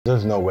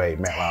There's no way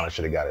Matt Leinart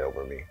should have got it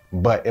over me.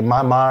 But in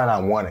my mind, I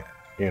want it.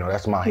 You know,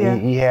 that's my,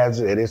 he has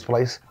it at his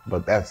place,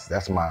 but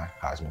that's my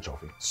Heisman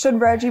Trophy. Should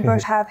Reggie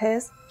Bush have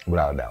his?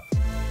 Without a doubt.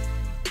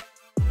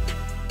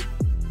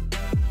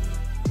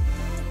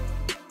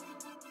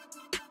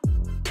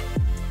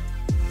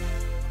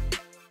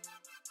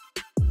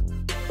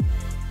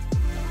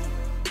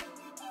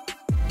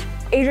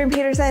 Adrian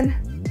Peterson,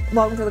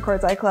 welcome to the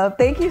Courtside Club.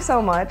 Thank you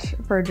so much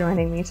for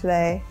joining me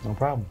today. No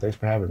problem. Thanks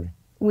for having me.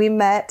 We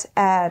met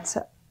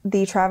at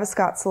the Travis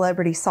Scott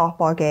Celebrity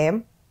Softball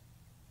game.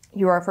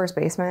 You were our first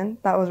baseman.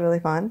 That was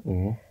really fun.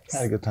 Mm-hmm.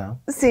 Had a good time.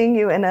 Seeing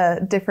you in a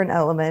different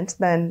element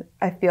than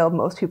I feel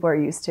most people are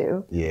used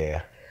to.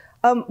 Yeah.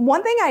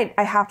 One thing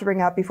I have to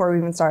bring up before we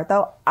even start,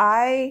 though,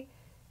 I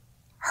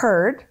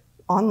heard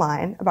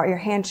online about your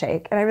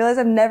handshake, and I realized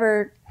I've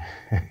never...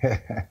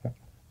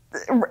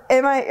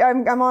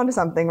 I'm onto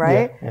something,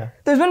 right? Yeah.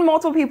 There's been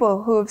multiple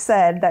people who have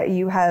said that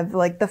you have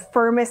like the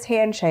firmest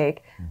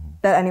handshake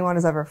that anyone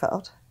has ever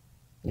felt.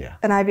 Yeah.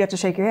 And I've yet to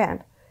shake your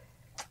hand.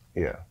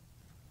 Yeah.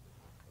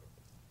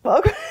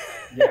 Well,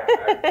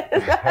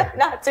 Yeah.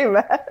 not too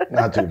bad.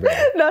 Not too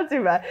bad. Not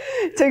too bad.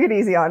 Took it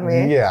easy on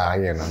me. Yeah,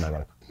 I'm not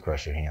gonna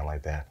crush your hand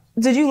like that.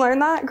 Did you learn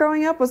that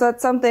growing up? Was that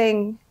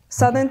something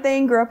Southern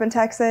thing? Grew up in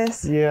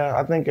Texas? Yeah,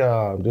 I think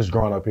just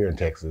growing up here in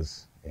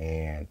Texas,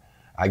 and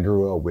I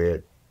grew up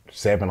with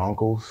 7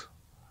 uncles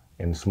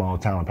in a small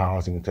town of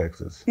Palestine,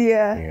 Texas.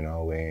 Yeah. You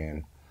know,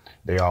 and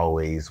they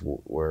always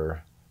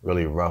were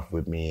really rough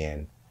with me.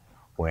 And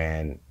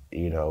when,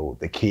 you know,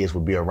 the kids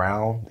would be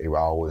around, they would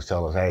always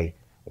tell us, hey,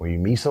 when you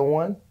meet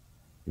someone,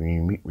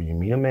 when you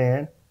meet a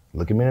man,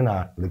 look him in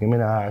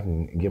the eyes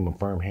and give him a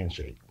firm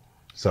handshake.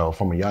 So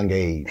from a young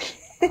age,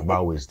 I've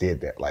always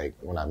did that. Like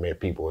when I met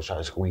people, I try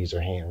to squeeze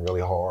their hand really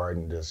hard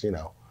and just, you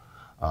know,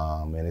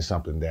 and it's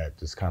something that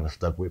just kind of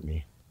stuck with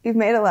me. You've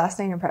made a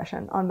lasting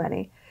impression on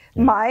many.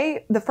 Yeah.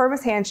 The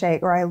firmest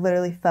handshake where I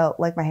literally felt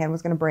like my hand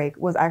was going to break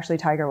was actually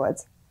Tiger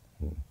Woods.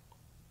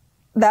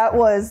 That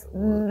was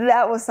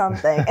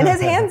something. And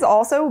his hands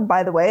also,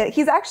 by the way,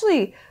 he's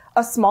actually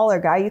a smaller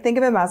guy. You think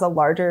of him as a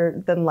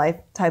larger than life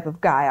type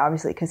of guy,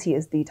 obviously, because he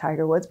is the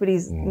Tiger Woods, but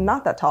he's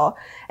not that tall.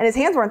 And his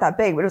hands weren't that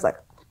big, but it was like...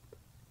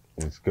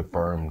 It's good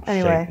firm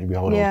anyway, shape. You be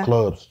holding those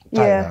clubs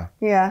tight now.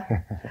 Yeah.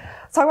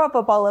 Let's talk about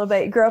football a little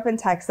bit. You grew up in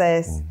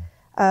Texas.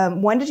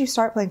 When did you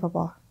start playing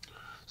football?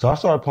 So I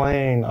started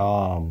playing,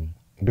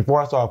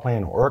 before I started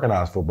playing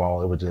organized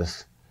football, it was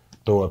just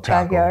throw up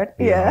tackle. Backyard,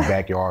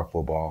 backyard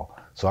football.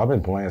 So I've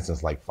been playing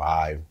since like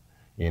 5,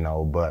 you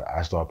know, but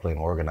I started playing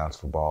organized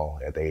football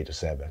at the age of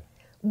 7.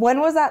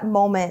 When was that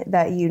moment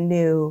that you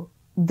knew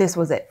this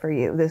was it for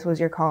you? This was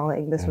your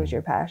calling, this was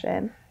your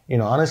passion? You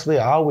know, honestly,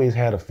 I always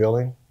had a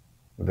feeling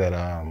that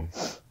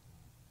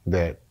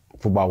that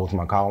football was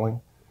my calling.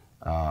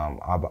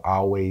 I've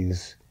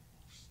always,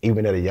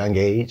 even at a young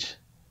age,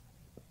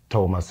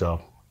 told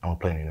myself, I'm going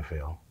to play in the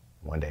NFL.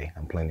 One day,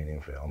 I'm playing in the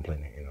NFL. I'm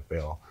playing in the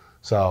NFL.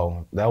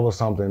 So that was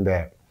something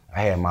that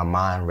I had my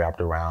mind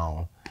wrapped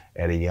around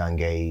at a young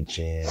age,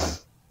 and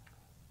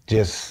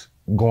just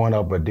going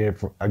up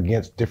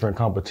against different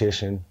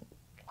competition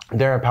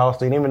there in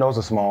Palestine, even though it's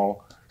a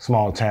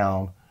small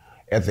town.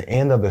 At the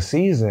end of the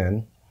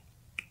season,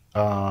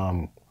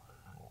 the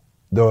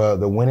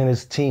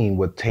winningest team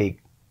would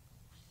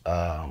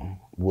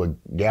would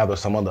gather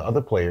some of the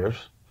other players,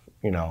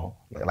 you know,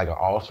 like an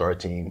all-star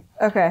team.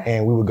 Okay.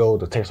 And we would go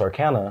to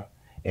Texarkana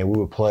and we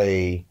would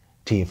play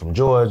team from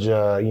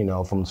Georgia, you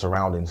know, from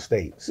surrounding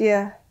states.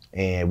 Yeah.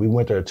 And we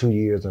went there 2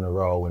 years in a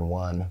row and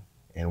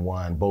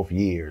won both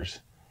years.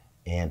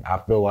 And I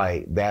feel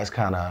like that's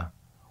kind of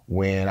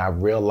when I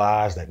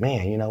realized that,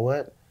 man, you know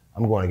what?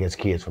 I'm going against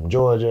kids from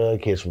Georgia,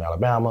 kids from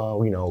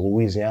Alabama, you know,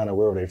 Louisiana,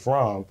 wherever they're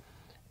from.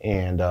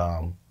 And,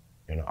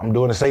 you know, I'm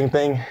doing the same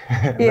thing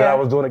that I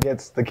was doing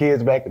against the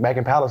kids back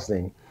in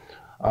Palestine.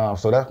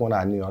 So that's when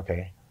I knew,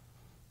 okay,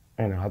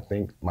 you know, I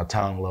think my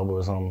talent level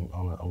is on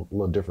a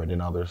little different than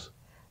others.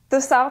 The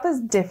South is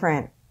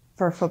different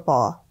for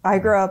football. I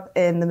grew up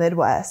in the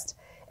Midwest,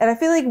 and I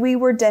feel like we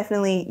were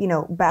definitely, you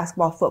know,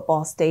 basketball,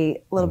 football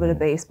state, a little bit of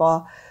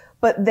baseball,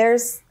 but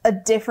there's a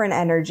different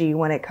energy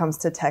when it comes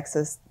to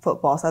Texas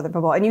football, Southern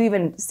football. And you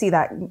even see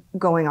that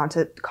going on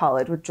to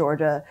college with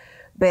Georgia,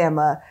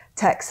 Bama,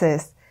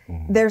 Texas.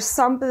 There's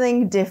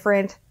something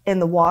different in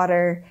the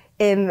water,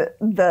 in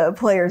the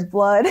player's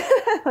blood,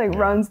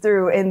 runs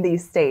through in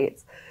these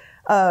states.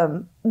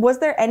 Was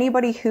there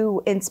anybody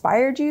who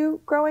inspired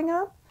you growing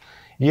up?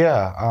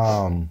 Yeah,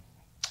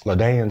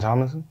 Deion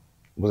Tomlinson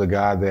was a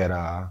guy that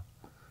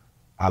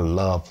I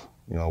loved,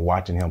 you know,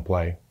 watching him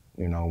play,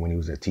 you know, when he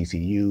was at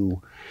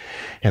TCU,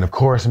 and of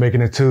course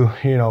making it to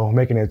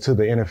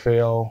the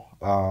NFL.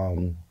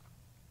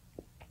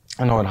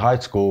 I know in high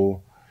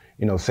school,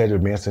 you know,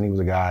 Cedric Benson, he was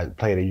a guy that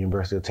played at the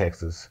University of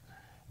Texas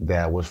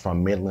that was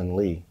from Midland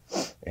Lee.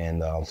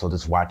 And so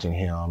just watching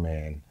him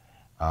and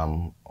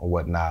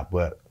whatnot.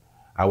 But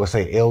I would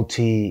say LT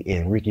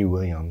and Ricky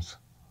Williams,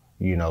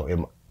 you know,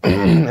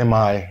 in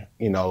my,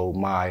 you know,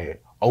 my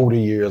older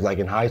years, like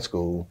in high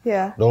school,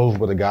 those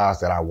were the guys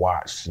that I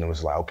watched. And it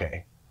was like,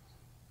 okay,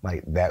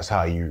 like that's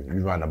how you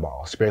run the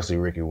ball, especially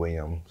Ricky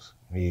Williams.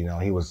 You know,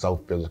 he was so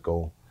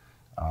physical,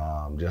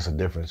 just a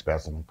different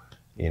specimen,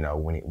 you know,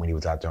 when he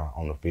was out there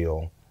on the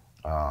field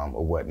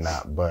or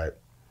whatnot. But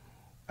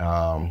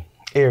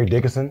Eric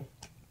Dickerson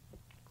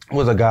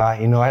was a guy,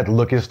 you know, I had to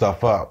look his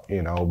stuff up,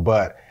 you know,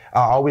 but I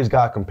always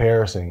got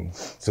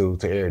comparisons to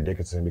Eric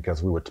Dickerson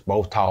because we were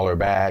both taller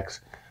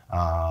backs,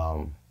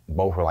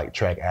 both were like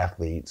track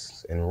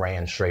athletes and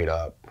ran straight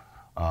up.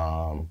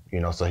 You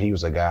know, so he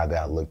was a guy that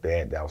I looked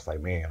at that was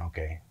like, man,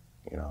 okay,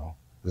 you know,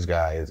 this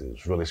guy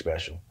is really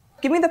special.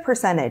 Give me the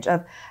percentage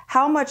of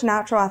how much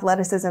natural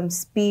athleticism,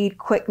 speed,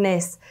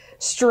 quickness,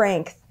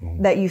 strength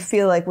that you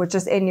feel like was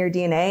just in your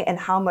DNA and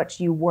how much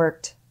you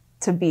worked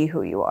to be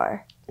who you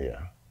are. Yeah.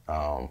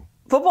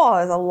 Football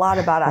is a lot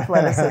about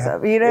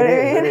athleticism. You know what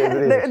I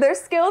mean? There's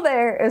skill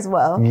there as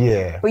well.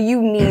 Yeah. But you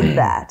need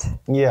that.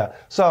 Yeah.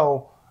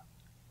 So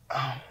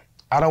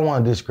I don't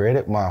want to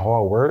discredit my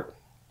hard work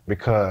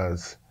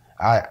because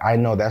I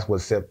know that's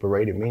what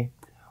separated me,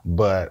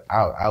 but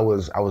I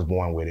was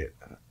born with it.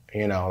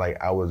 You know, like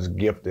I was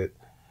gifted.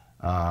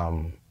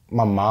 My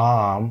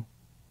mom,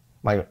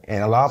 like,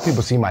 and a lot of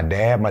people see my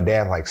dad. My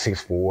dad's like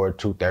 6'4",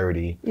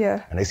 230.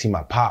 Yeah. And they see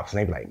my pops and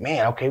they be like,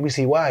 man, okay, we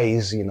see why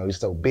he's, you know, he's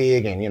so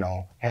big and, you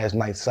know, has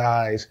nice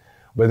size.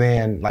 But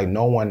then like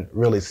no one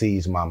really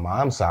sees my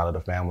mom's side of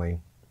the family,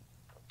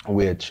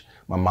 which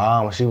my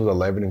mom, she was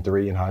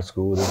 11-3 in high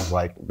school. This was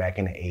like back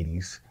in the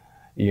 80s.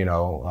 You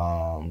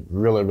know,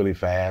 really, really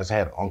fast. I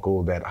had an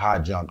uncle that high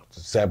jumped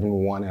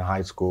 7'1" in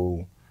high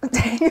school.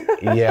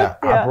 Yeah,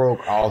 I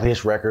broke all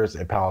his records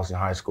at Powellton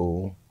High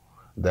School.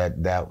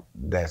 That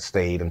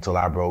stayed until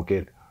I broke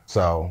it.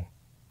 So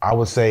I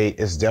would say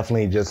it's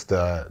definitely just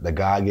the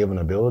God-given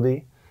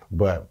ability.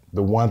 But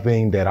the one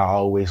thing that I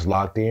always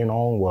locked in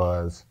on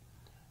was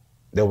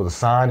there was a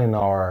sign in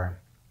our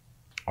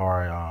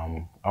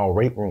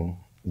weight room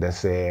that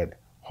said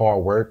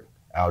hard work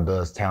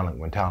outdoes talent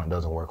when talent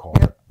doesn't work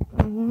hard.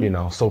 You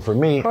know, so for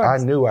me, I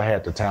knew I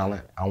had the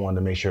talent. I wanted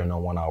to make sure no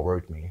one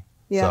outworked me.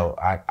 Yeah. So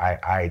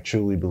I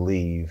truly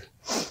believe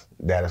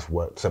that is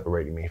what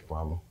separated me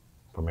from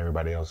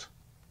everybody else.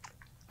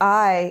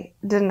 I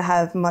didn't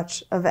have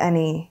much of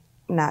any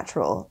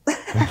natural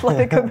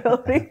athletic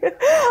ability.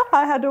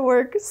 I had to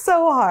work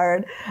so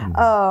hard.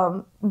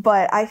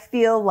 But I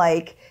feel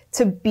like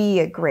to be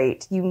a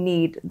great, you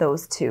need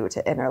those two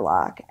to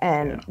interlock.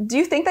 And do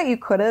you think that you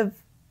could have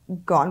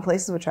gone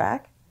places with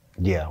track?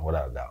 Yeah,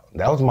 without a doubt.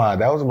 That was my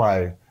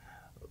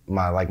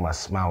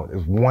smile. It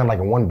was like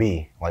a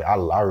 1B. Like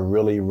I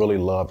really, really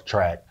loved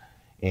track.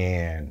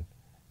 And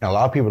a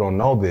lot of people don't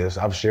know this.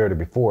 I've shared it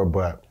before,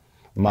 but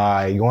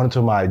going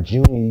into my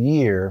junior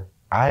year,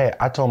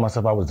 I told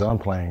myself I was done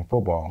playing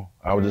football.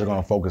 I was just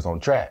gonna focus on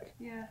track.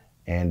 Yeah.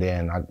 And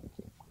then I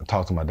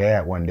talked to my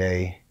dad one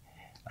day.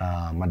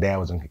 My dad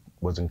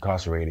was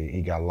incarcerated.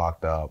 He got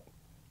locked up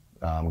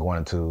going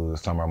into the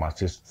summer of my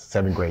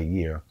 7th grade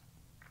year.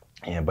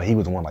 But he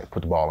was the one like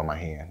put the ball in my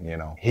hand, you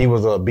know. He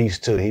was a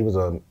beast too. He was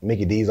a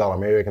Mickey D's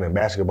All-American in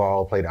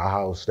basketball, played at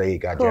Ohio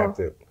State, got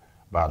drafted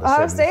by the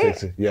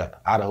 76ers. Yeah,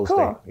 Idaho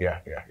State. Yeah.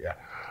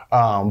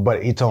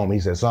 But he told me, he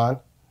said, son,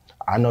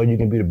 I know you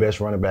can be the best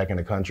running back in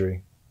the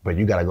country, but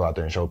you gotta go out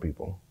there and show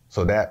people.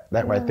 So that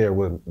right there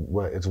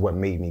is what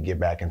made me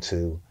get back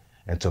into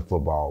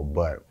football.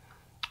 But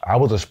I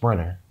was a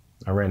sprinter.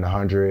 I ran the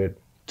 100,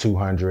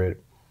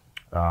 200.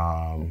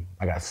 I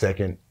got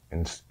second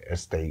in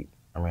state.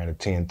 I ran a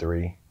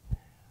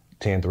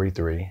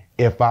 10.3.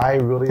 If I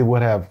really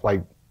would have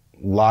like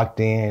locked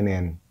in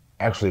and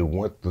actually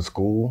went to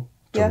school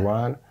to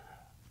run,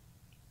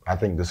 I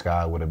think the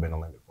sky would have been the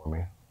limit for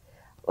me.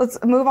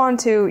 Let's move on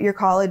to your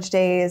college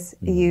days.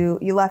 You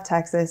left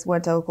Texas,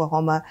 went to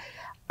Oklahoma.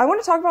 I want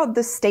to talk about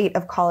the state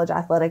of college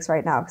athletics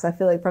right now because I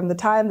feel like from the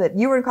time that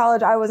you were in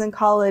college, I was in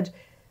college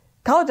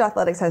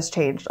athletics has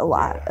changed a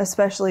lot,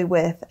 especially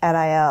with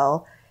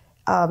NIL.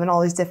 And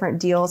all these different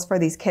deals for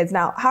these kids.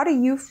 Now, how do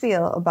you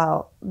feel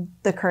about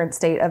the current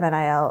state of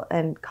NIL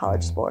and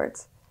college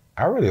sports?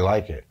 I really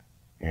like it.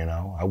 You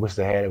know, I wish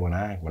they had it when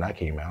I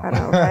came out. I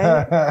know,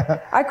 right?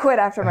 I quit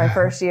after my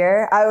first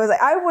year. I was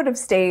like, I would have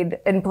stayed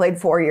and played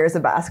 4 years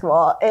of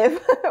basketball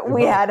if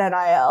we had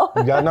NIL.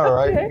 You gotta know,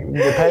 right? You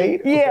get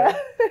paid? Yeah.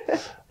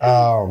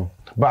 Okay.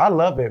 But I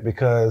love it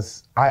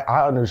because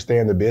I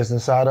understand the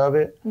business side of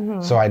it.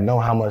 So I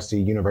know how much the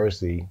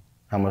university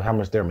how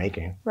much they're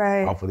making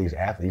off of these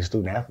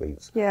student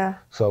athletes. Yeah.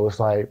 So it's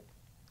like,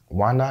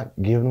 why not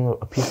give them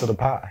a piece of the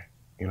pie?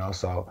 You know,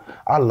 so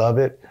I love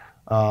it.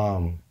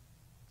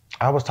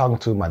 I was talking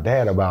to my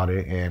dad about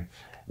it, and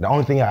the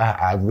only thing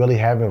I really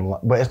haven't,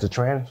 but it's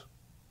the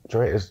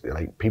it's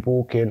like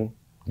people can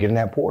get in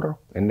that portal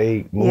and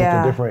they move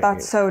to different.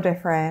 That's so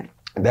different.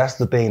 That's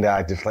the thing that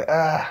I just like,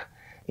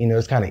 you know,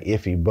 it's kind of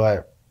iffy,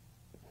 but.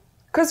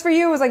 Because for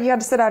you, it was like you had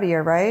to sit out a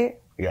year, right?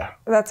 Yeah.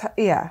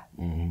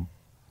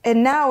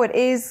 And now it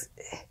is,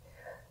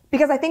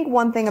 because I think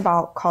one thing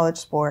about college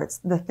sports,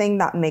 the thing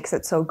that makes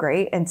it so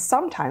great, and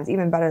sometimes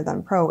even better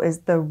than pro, is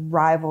the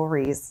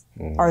rivalries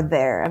are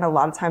there. And a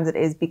lot of times it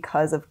is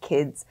because of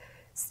kids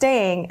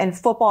staying, and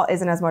football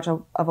isn't as much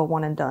of a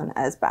one and done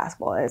as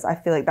basketball is. I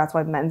feel like that's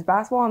why men's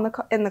basketball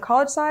in the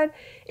college side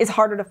is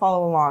harder to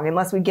follow along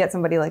unless we get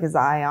somebody like a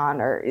Zion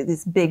or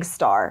this big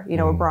star, a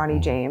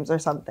Bronny James or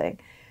something.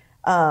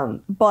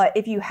 But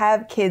if you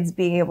have kids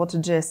being able to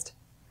just,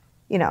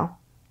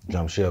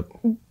 jump ship,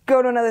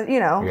 go to another,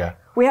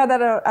 we had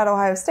that at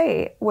Ohio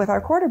State with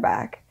our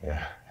quarterback.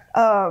 Yeah.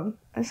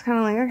 It's kind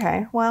of like,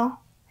 okay, well,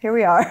 here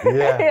we are.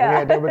 Yeah, we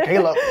had that with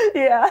Caleb.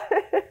 Yeah.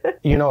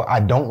 I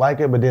don't like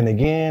it, but then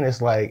again,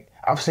 it's like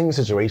I've seen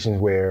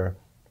situations where,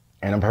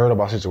 and I've heard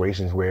about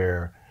situations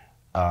where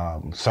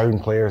certain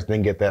players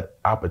didn't get that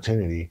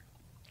opportunity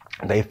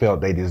they felt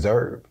they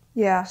deserved.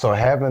 Yeah. So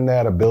having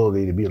that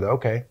ability to be like,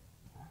 okay,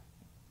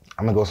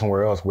 I'm gonna go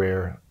somewhere else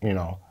where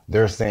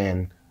they're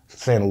saying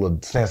something a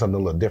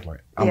little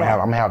different. I'm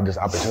gonna have this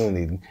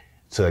opportunity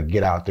to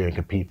get out there and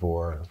compete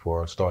for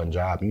a starting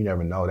job. You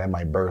never know, that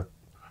might birth,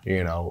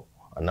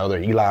 another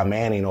Eli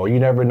Manning, or you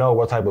never know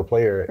what type of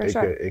player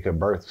it could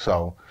birth.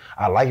 So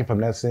I like it from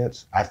that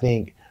sense. I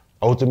think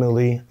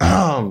ultimately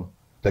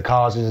the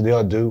colleges,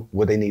 they'll do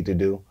what they need to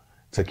do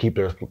to keep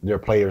their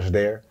players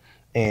there.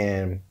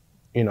 And,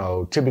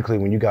 typically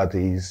when you got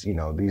these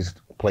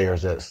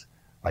players that's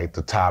like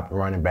the top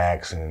running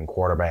backs and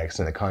quarterbacks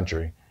in the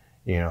country,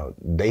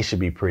 they should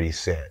be pretty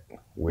set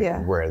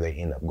with where they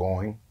end up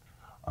going.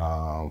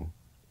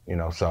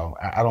 So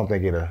I don't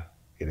think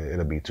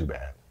it'll be too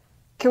bad.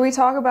 Can we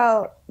talk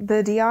about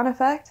the Deion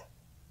effect?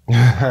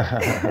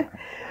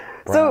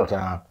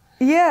 Time.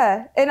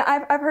 Yeah, and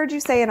I've heard you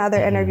say in other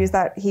interviews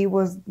that he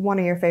was one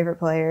of your favorite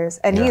players,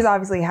 and he's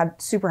obviously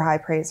had super high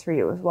praise for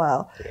you as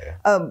well. Yeah.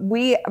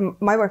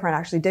 My boyfriend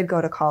actually did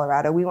go to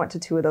Colorado. We went to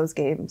 2 of those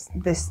games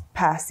this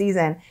past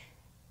season.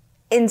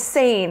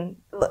 Insane.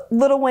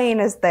 Lil Wayne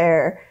is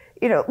there.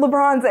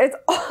 LeBron's there. It's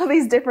all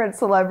these different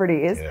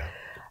celebrities. Yeah.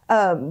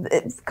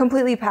 It's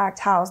completely packed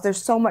house.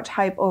 There's so much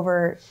hype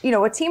over,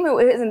 a team who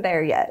isn't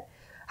there yet.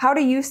 How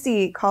do you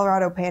see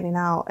Colorado panning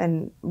out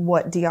and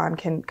what Deion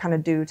can kind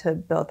of do to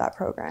build that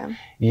program?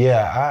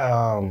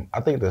 Yeah,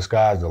 I think the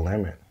sky's the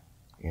limit.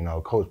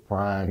 Coach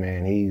Prime,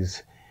 man,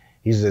 he's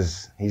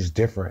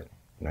different.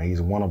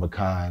 He's one of a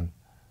kind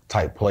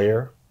type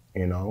player.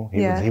 He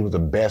was the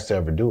best to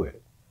ever do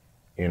it.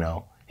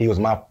 He was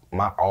my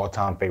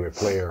all-time favorite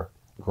player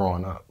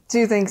growing up. Do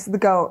you think's the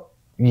GOAT?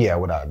 Yeah,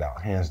 without a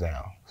doubt, hands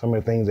down. Some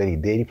of the things that he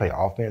did, he played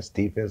offense,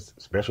 defense,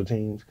 special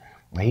teams.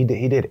 He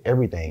did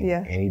everything,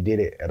 and he did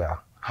it at a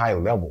high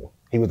level.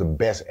 He was the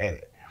best at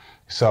it.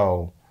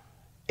 So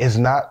it's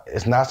not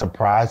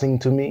surprising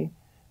to me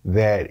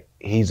that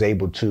he's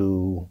able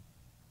to,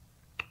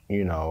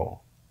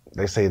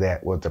 they say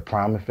that was the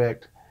prime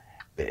effect.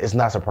 It's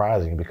not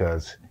surprising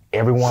because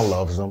everyone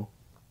loves him.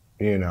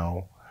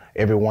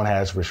 Everyone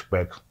has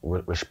respect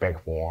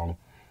for him.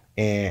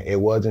 And it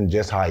wasn't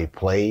just how he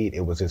played, it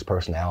was his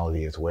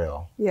personality as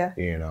well. Yeah.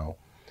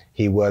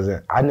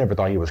 I never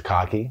thought he was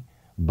cocky,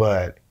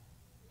 but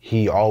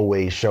he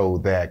always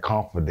showed that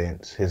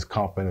confidence. His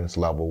confidence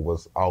level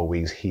was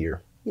always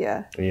here.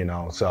 Yeah.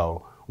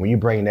 So when you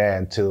bring that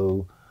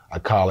into a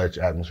college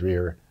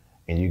atmosphere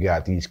and you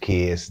got these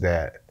kids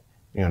that,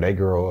 they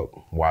grow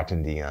up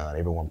watching Deion,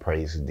 everyone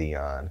praises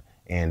Deion.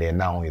 And then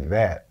not only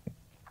that,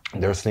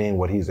 they're seeing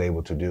what he's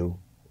able to do,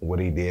 what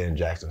he did in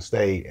Jackson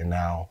State, and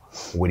now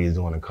what he's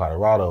doing in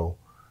Colorado.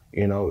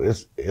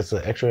 It's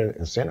an extra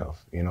incentive.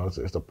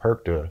 It's a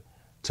perk to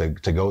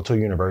go to a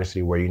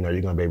university where you're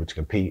going to be able to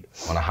compete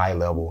on a high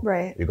level.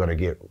 Right. You're going to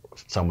get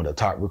some of the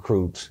top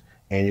recruits,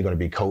 and you're going to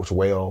be coached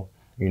well.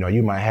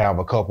 You might have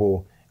a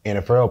couple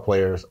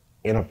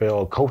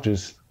NFL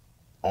coaches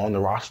on the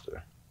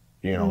roster.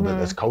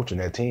 That's coaching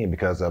that team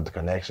because of the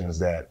connections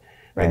that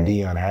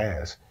Deion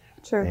has.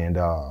 Sure. And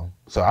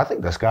so I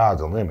think the sky's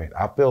the limit.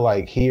 I feel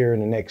like here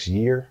in the next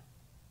year,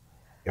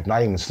 if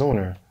not even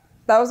sooner.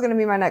 That was going to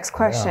be my next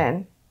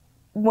question.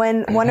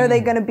 Yeah. When are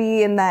they going to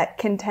be in that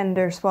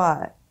contender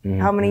spot?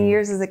 How many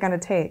years is it going to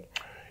take?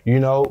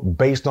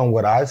 Based on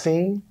what I've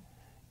seen,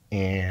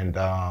 and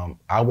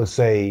I would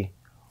say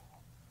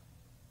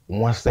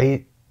when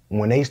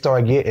they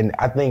start getting,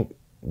 I think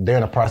they're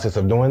in the process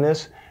of doing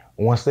this.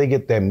 Once they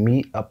get that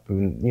meat up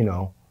in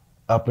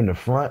the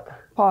front.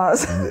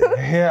 Pause.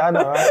 Yeah, I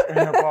know.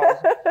 Right? Pause.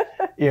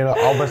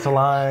 Offensive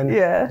line,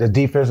 the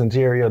defense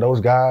interior,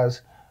 those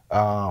guys.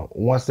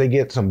 Once they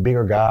get some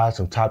bigger guys,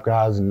 some top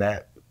guys in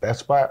that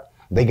spot,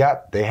 they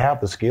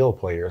have the skilled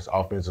players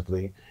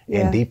offensively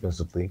and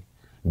defensively,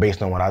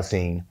 based on what I've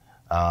seen.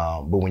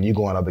 But when you're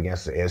going up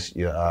against the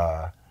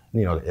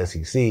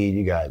SEC,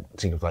 you got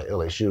teams like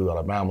LSU,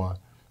 Alabama,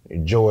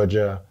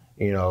 Georgia.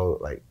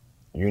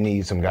 You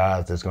need some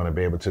guys that's going to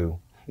be able to.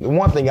 The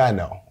one thing I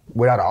know,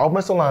 without an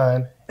offensive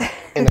line.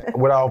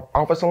 Without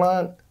offensive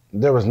line,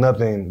 there was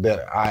nothing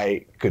that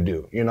I could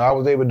do. I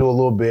was able to do a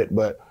little bit,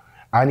 but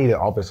I needed an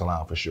offensive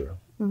line for sure.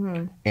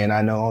 Mm-hmm. And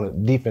I know on the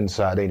defense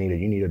side, you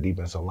need a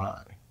defensive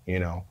line.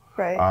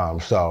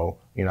 Right. So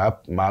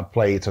I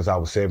played since I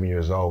was 7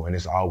 years old, and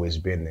it's always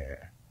been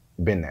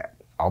that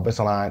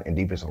offensive line and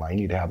defensive line.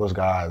 You need to have those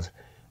guys,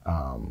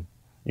 in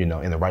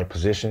the right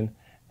position.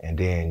 and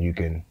then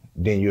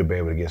you'll be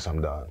able to get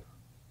something done.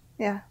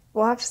 Yeah,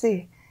 we'll have to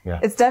see. Yeah.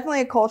 It's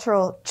definitely a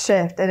cultural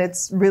shift, and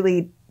it's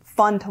really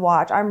fun to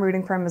watch. I'm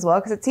rooting for him as well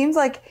because it seems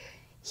like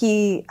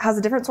he has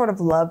a different sort of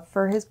love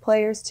for his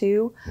players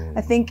too. Mm-hmm.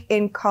 I think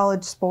in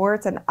college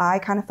sports, and I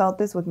kind of felt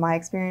this with my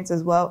experience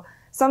as well,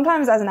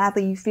 sometimes as an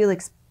athlete you feel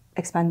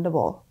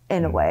expendable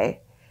in a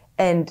way,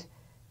 and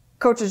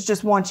coaches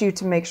just want you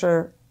to make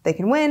sure they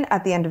can win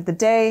at the end of the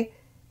day.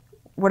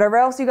 Whatever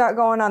else you got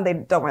going on, they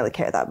don't really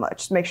care that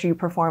much. Make sure you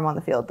perform on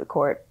the field, the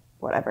court,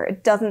 whatever.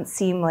 It doesn't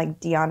seem like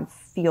Deion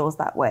feels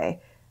that way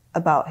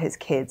about his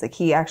kids. Like,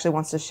 he actually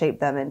wants to shape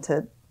them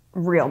into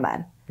real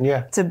men.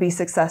 Yeah. To be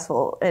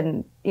successful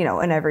in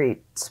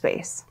every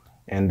space.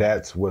 And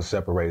that's what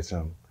separates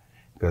him,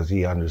 because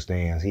he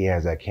understands. He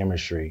has that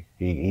chemistry.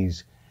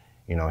 He's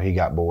he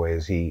got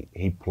boys.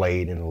 He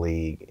played in the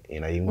league. He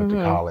went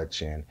to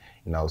college, and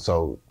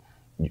so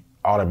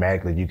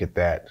automatically you get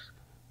that.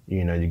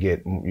 You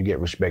get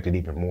respected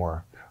even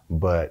more.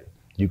 But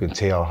you can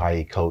tell how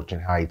he coaches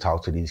and how he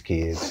talks to these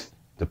kids,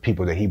 the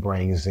people that he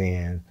brings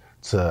in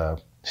to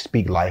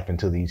speak life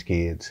into these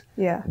kids.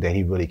 Yeah. That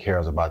he really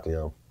cares about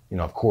them.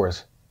 Of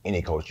course,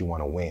 any coach, you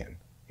want to win.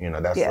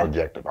 That's the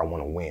objective. I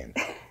want to win.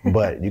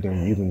 But you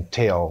can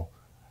tell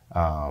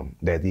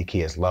that these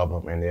kids love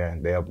him,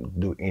 and they'll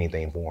do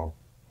anything for him.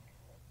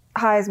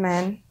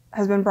 Heisman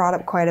has been brought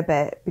up quite a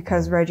bit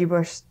because Reggie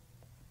Bush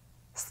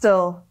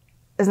still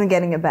isn't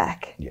getting it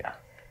back. Yeah.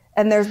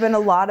 And there's been a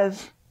lot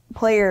of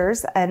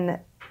players and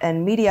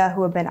media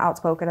who have been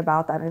outspoken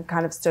about that and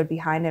kind of stood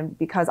behind him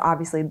because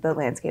obviously the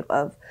landscape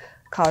of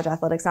college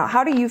athletics now.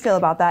 How do you feel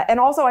about that? And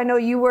also, I know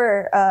you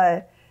were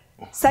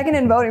second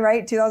in voting,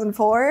 right?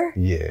 2004?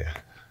 Yeah.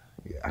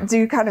 Do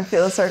you kind of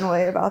feel a certain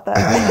way about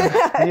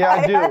that? Yeah,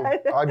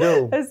 I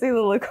do. I see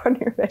the look on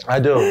your face. I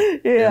do.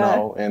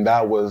 Yeah. And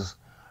that was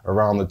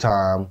around the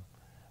time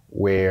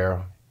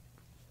where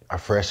a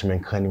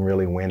freshman couldn't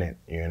really win it,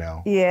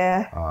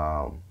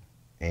 Yeah.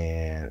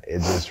 And it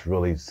just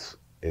really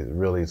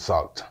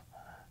sucked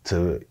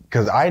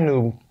because I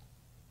knew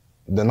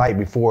the night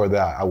before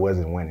that I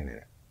wasn't winning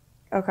it.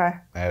 Okay.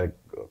 I had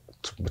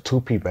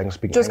two people I can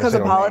speak. Just because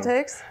of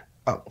politics?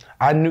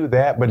 I knew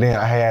that, but then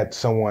I had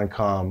someone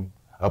come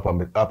up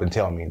and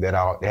tell me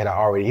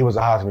that he was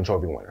a Heisman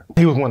Trophy winner.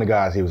 He was one of the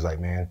guys. He was like,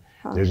 man,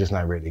 they're just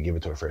not ready to give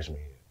it to a freshman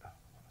yet.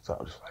 So I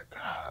was just like,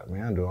 God,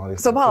 man, I'm doing all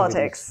this. So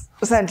politics,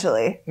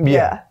 essentially.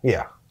 Yeah.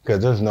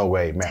 Because there's no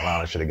way Matt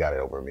Lyon should have got it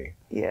over me.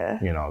 Yeah.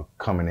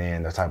 Coming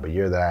in the type of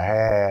year that I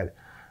had,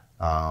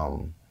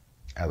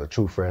 as a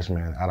true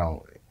freshman, I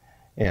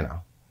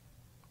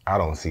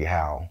don't see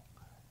how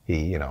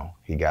he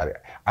got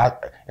it.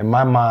 In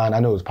my mind,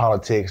 I knew it was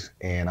politics,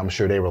 and I'm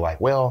sure they were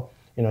like, well,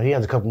 he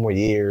has a couple more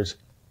years.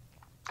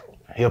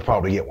 He'll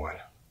probably get one,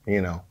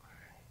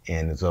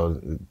 And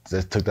so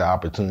just took the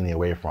opportunity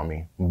away from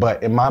me.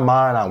 But in my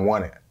mind, I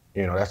won it.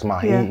 That's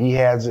my, he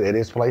has it at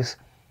his place,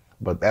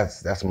 but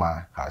that's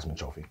my Heisman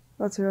Trophy.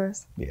 That's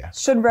yours. Yeah.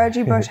 Should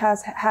Reggie Bush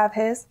have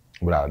his?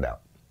 Without a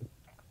doubt.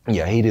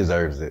 Yeah, he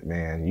deserves it,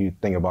 man. You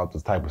think about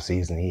the type of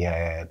season he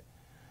had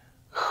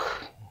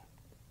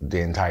the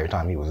entire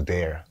time he was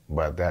there.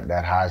 But that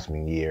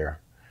Heisman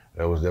year,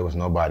 there was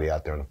nobody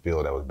out there on the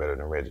field that was better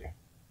than Reggie.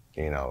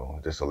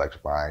 Just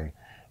electrifying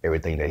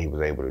everything that he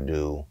was able to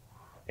do,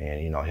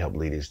 and help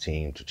lead his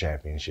team to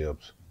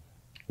championships.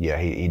 Yeah,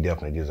 he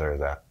definitely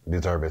deserves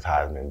his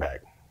Heisman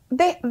back.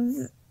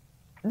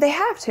 They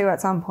have to at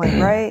some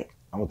point, right?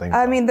 I would think.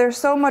 I mean, there's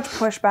so much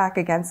pushback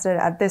against it.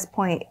 At this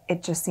point,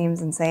 it just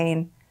seems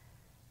insane.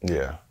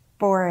 Yeah.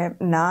 For him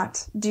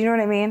not. Do you know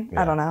what I mean?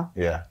 Yeah. I don't know.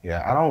 Yeah.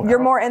 You're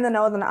more in the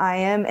know than I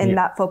am in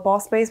that football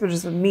space, but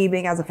just me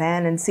being as a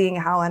fan and seeing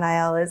how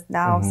NIL is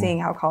now, seeing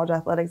how college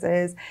athletics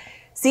is,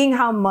 seeing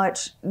how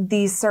much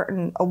these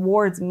certain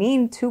awards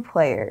mean to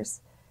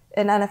players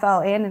in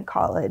NFL and in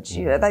college.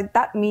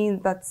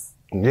 That's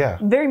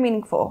very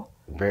meaningful.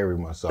 Very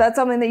much so. That's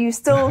something that you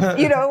still,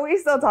 we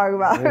still talk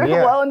about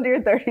well into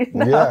your 30s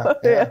now.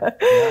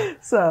 Yeah.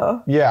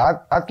 So. Yeah,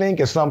 I think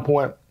at some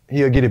point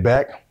he'll get it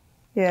back.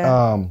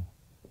 Yeah.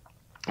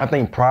 I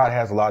think pride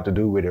has a lot to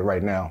do with it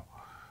right now,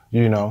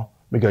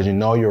 because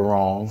you're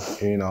wrong.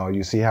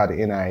 You see how the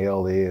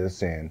NIL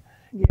is, and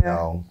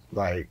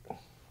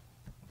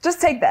just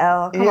take the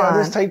L. Come on.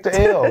 Just take the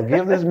L.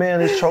 Give this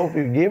man his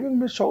trophy. Give him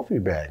his trophy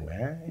back,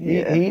 man.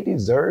 He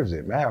deserves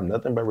it, man. I have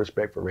nothing but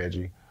respect for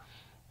Reggie,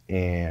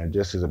 and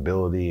just his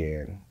ability,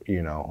 and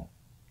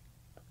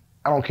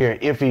I don't care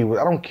I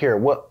don't care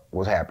what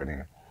was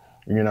happening,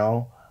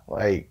 the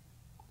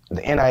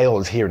NIL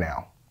is here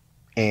now.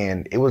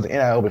 And it was the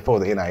NIL before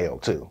the NIL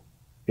too.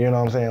 You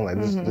know what I'm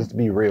saying? Just to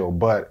be real.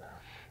 But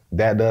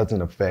that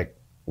doesn't affect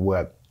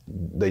what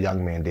the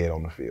young man did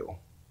on the field.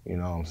 You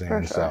know what I'm saying?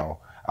 For sure. So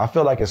I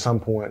feel like at some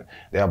point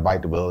they'll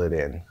bite the bullet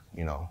and,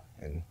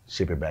 and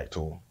ship it back to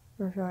him.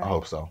 For sure. I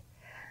hope so.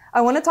 I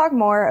want to talk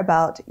more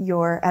about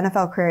your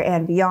NFL career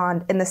and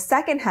beyond in the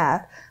second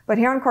half. But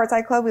here on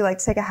Courtside Club, we like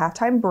to take a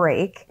halftime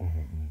break.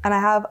 And I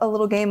have a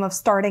little game of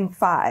starting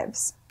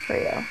fives for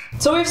you.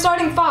 So we have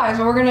starting fives,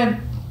 but we're going to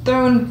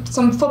throwing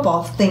some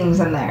football things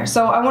in there.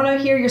 So I want to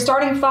hear your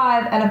starting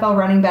 5 NFL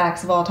running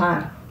backs of all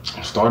time.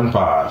 Starting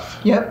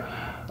 5. Yep.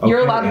 Okay.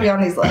 You're allowed to be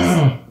on these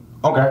lists.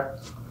 Okay.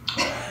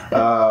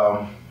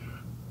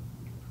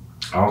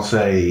 I'll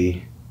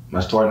say my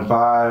starting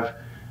 5.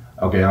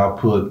 Okay, I'll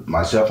put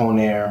myself on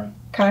there.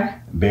 Okay.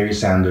 Barry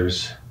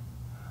Sanders.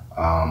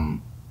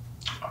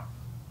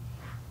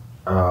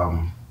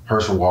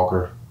 Herschel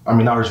Walker. I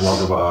mean, not Herschel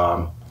Walker,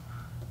 but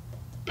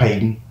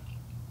Peyton.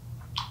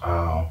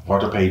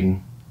 Walter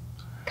Payton.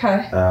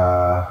 Okay.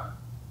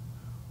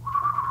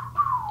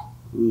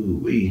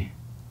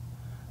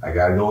 I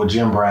gotta go with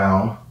Jim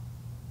Brown.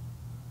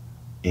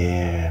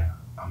 And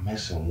I'm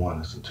missing one.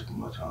 This took too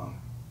much time.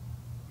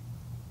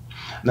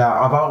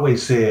 Now, I've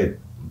always said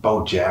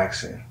Bo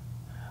Jackson,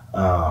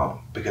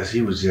 because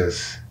he was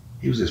just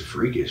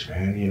freakish,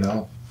 man. You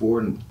know,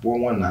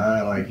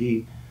 419, like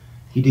he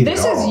did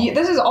this it all.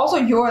 This is also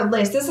your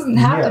list. This doesn't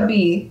have to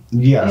be.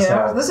 Yeah.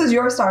 So this is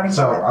your starting.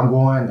 So point. I'm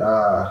going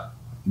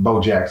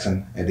Bo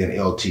Jackson and then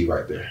LT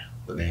right there,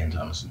 LaDainian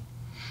Tomlinson.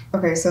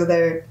 Okay, so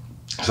they're.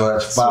 So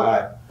that's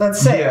 5.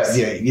 That's 6.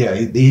 Yeah.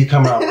 He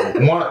come out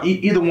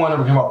either one of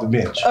them come off the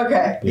bench.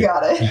 Okay,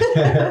 got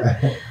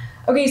it.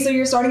 Okay, so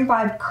you're starting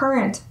 5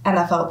 current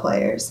NFL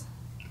players.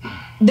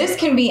 This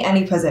can be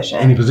any position.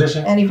 Any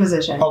position? Any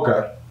position.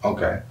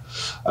 Okay.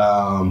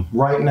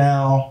 Right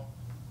now,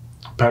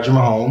 Patrick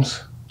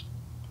Mahomes,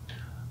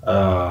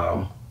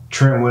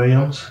 Trent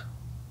Williams.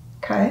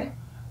 Okay.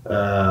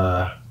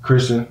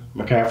 Christian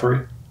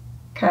McCaffrey.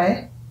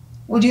 Okay.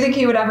 Well, do you think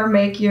he would ever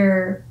make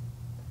your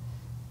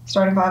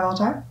starting 5 all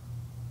time?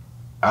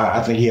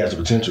 I think he has the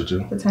potential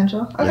to.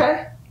 Potential?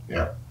 Okay.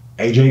 Yeah.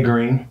 AJ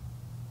Green.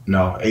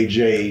 No,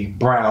 AJ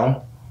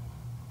Brown.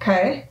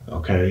 Okay.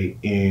 Okay.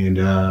 And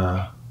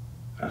I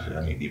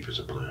need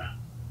defensive player.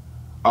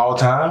 All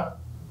time?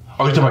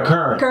 Oh, you're talking about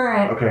current?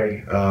 Current.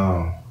 Okay.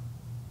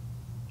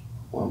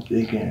 Well, I'm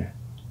thinking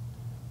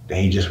that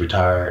he just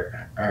retired.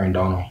 Aaron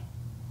Donald.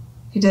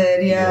 He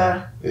did,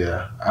 yeah.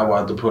 Yeah. I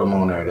wanted to put him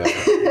on there.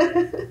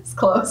 It's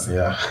close.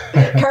 Yeah.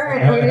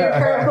 Current. We need a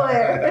current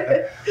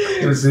player.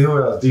 Let's see who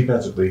else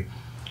defensively,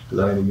 because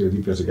I need to get a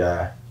defensive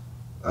guy.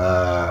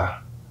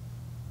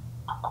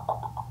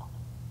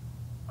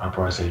 I'll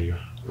probably say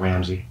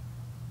Ramsey.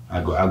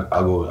 I'll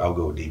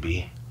go with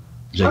DB.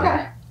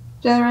 Okay.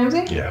 Jalen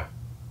Ramsey? Yeah.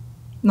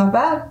 Not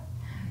bad.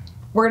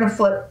 We're gonna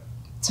flip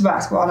to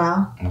basketball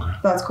now. Okay.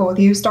 That's cool with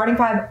you. Starting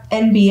 5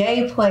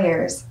 NBA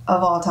players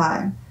of all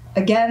time.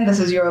 Again, this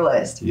is your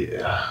list.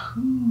 Yeah.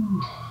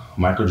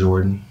 Michael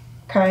Jordan.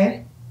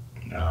 Okay.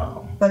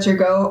 That's your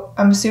go,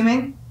 I'm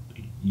assuming?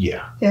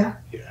 Yeah. Yeah.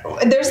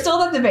 There's still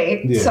that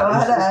debate. Yeah. So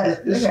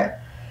okay.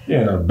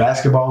 You know,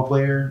 basketball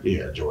player,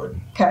 yeah,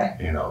 Jordan. Okay.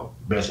 You know,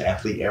 best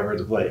athlete ever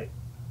to play,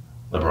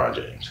 LeBron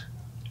James.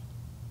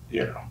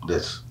 You know,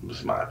 that's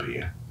my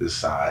opinion. His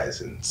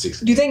size and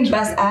 6'. Do you think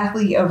best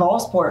athlete of all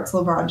sports,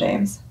 LeBron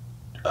James?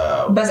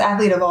 Best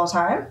athlete of all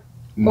time?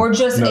 Or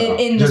just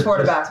in the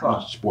sport of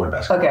basketball? Sport of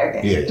basketball.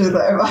 Okay. Yeah. Just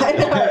clarify.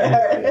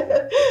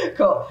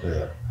 Cool.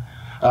 Yeah.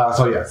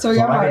 So we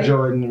got Michael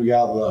Jordan, we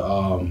got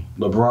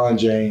LeBron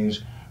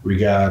James, we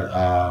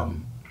got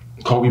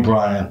Kobe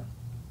Bryant.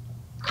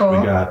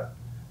 Cool.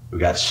 We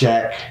got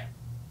Shaq.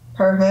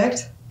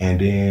 Perfect. And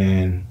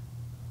then,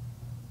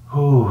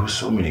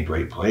 so many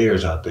great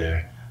players out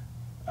there.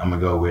 I'm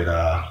gonna go with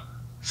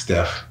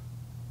Steph.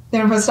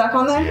 You're gonna put Steph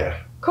on there? Yeah.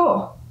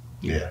 Cool.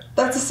 Yeah.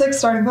 That's a 6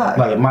 starting 5.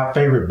 Like, my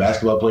favorite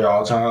basketball player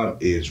all time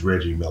is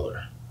Reggie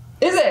Miller.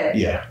 Is it?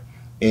 Yeah.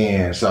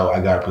 And so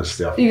I gotta put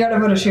Steph. You gotta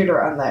put a shooter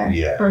on there.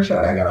 Yeah. For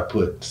sure. I gotta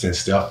put, since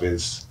Steph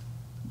is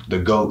the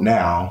GOAT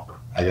now,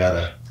 I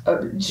gotta.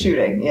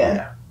 Shooting,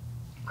 yeah.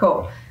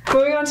 Cool.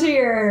 Moving on to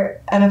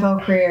your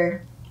NFL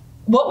career.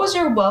 What was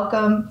your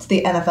welcome to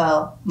the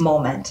NFL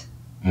moment?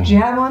 Did you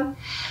have one?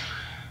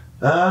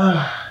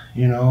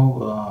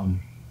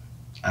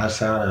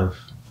 Outside of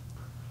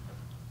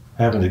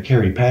having to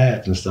carry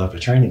pads and stuff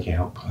at training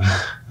camp,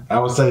 I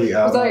would say.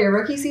 Was that your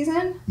rookie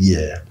season?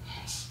 Yeah.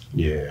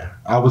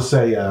 I would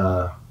say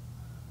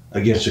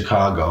against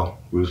Chicago,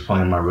 we was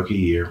playing my rookie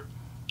year.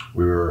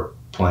 We were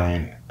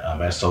playing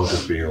at Soldier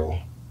Field,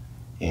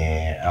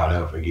 and I'll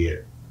never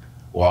forget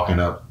walking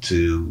up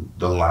to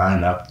the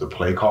line after the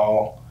play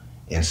call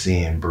and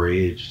seeing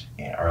Bridge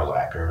and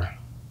Urlacher,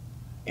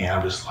 and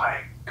I'm just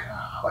like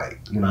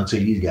when I tell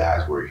you, these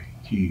guys were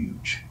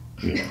huge,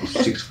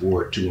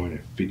 6'4",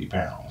 250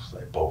 pounds,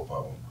 like both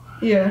of them.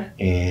 Yeah.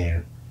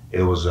 And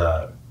it was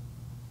I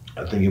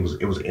think it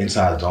was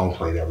inside zone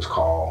play that was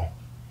called,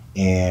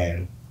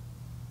 and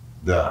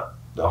the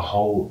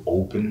whole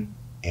open,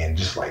 and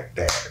just like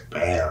that,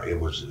 bam! It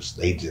was just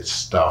they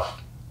stuffed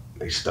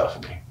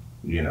me,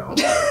 and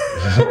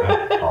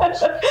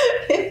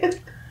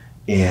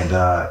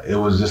it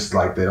was just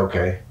like that.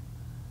 Okay,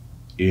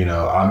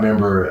 I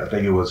remember, I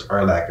think it was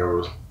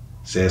Urlacher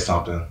said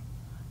something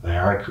like,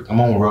 "All right,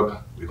 come on,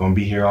 Rook, we're gonna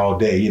be here all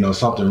day."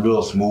 Something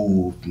real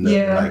smooth,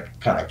 like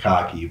kind of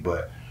cocky,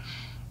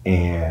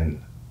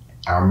 and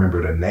I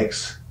remember the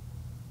next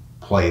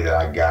play that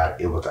I got,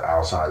 it was the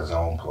outside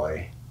zone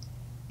play,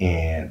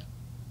 and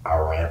I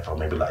ran for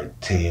maybe like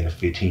 10 to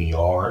 15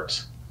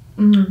 yards.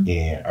 Mm-hmm.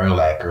 And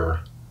Erlacher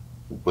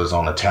was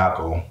on the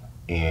tackle,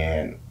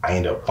 and I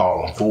ended up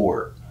falling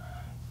forward.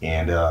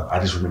 And I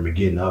just remember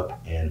getting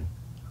up and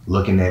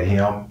looking at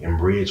him and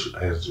Bridge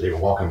as they were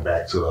walking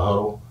back to the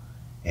huddle,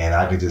 and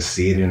I could just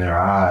see it in their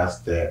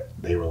eyes that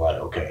they were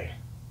like, okay,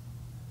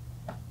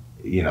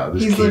 you know,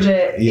 this he's kid,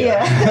 legit.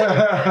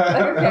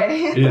 Yeah.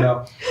 Okay. You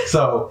know,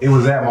 so it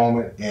was that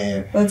moment,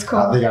 and that's cool.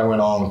 I think I went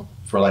on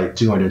for like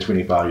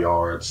 225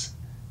 yards,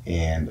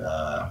 and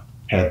I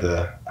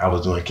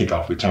was doing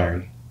kickoff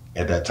return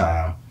at that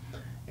time,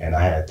 and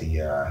I had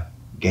the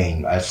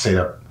game. I set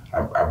up.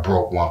 I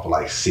broke one for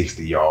like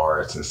 60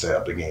 yards and set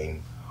up the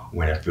game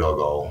winning field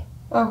goal.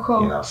 Oh,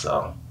 cool. You know,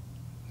 so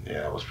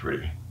yeah, that was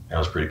pretty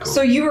cool.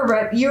 So you were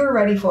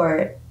ready for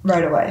it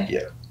right away.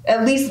 Yeah.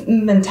 At least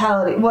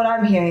mentality. What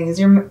I'm hearing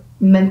is your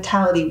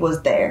mentality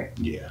was there.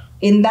 Yeah.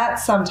 And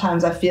that's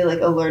sometimes I feel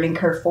like a learning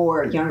curve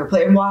for younger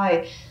players. And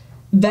why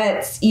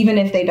vets, even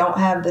if they don't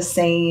have the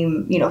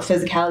same,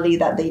 physicality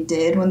that they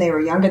did when they were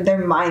younger,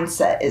 their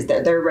mindset is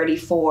there. They're ready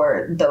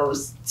for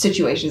those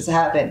situations to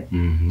happen.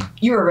 Mm-hmm.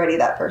 You were ready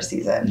that first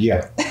season.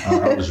 Yeah,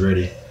 I was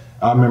ready.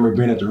 I remember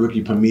being at the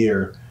rookie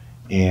premiere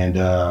and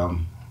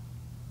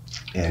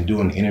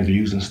doing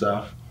interviews and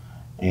stuff.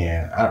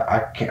 And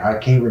I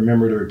can't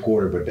remember the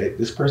reporter, but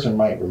this person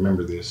might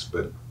remember this.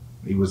 But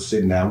he was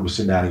sitting down. We were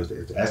sitting down. He was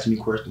asking me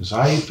questions. So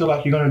how do you feel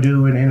like you're going to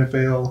do in the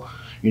NFL?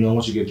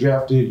 Once you get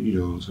drafted,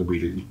 it's going to be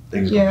the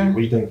things. Yeah. What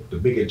do you think the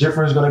biggest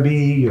difference is going to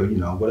be? Or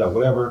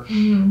whatever.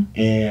 Mm-hmm.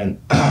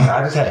 And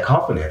I just had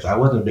confidence. I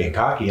wasn't being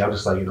cocky. I was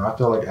just like, I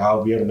feel like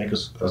I'll be able to make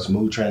a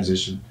smooth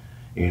transition.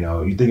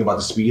 You think about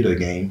the speed of the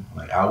game.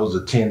 Like I was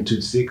a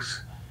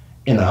 10.26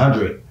 in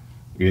 100.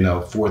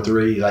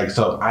 4.3. Like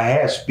so, I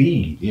had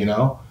speed. And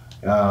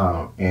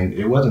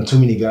it wasn't too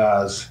many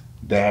guys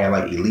that had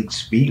like elite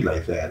speed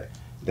like that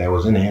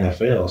was in the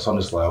NFL. So I'm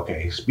just like,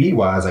 okay, speed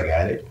wise, I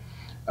got it.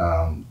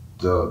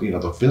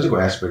 The physical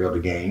aspect of the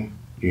game,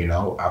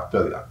 I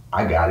feel like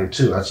I got it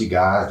too. I see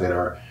guys that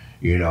are,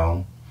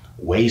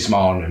 way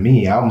smaller than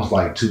me. I was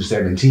like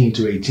 217,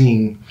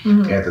 218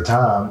 Mm-hmm. at the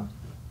time.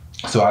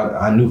 So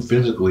I knew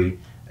physically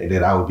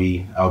that I would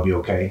be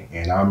okay.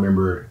 And I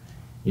remember,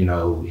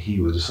 he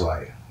was just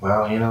like,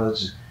 well,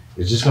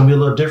 it's just gonna be a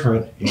little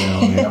different,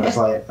 And I was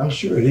like, I'm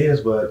sure it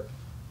is, but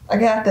I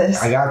got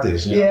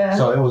this. Yeah.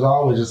 So it was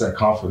always just that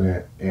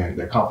confidence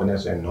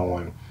and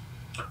knowing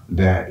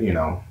that,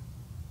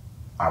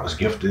 I was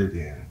gifted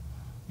and,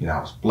 I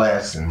was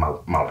blessed, and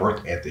my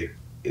work ethic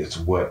is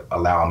what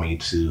allowed me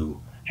to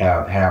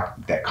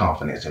have that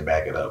confidence and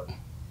back it up.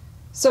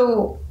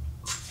 So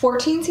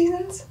 14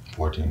 seasons?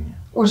 14, yeah.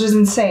 Which is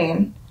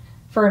insane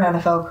for an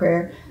NFL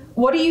career.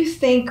 What do you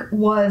think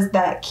was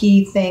that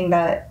key thing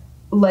that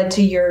led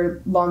to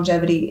your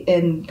longevity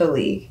in the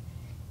league?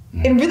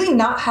 Mm-hmm. And really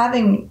not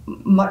having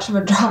much of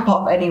a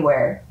drop-off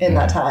anywhere in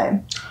that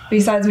time,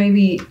 besides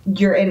maybe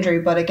your injury,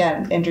 but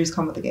again, injuries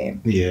come with the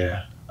game.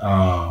 Yeah.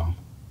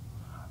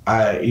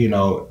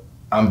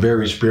 I'm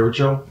very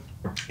spiritual,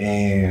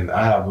 and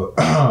I have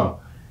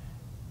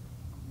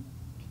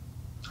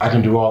I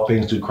can do all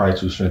things through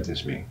Christ who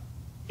strengthens me.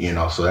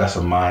 So that's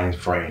a mind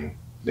frame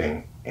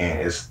thing. And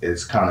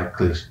it's kind of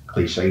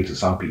cliche to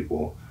some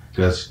people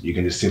because you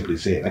can just simply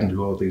say it. I can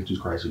do all things through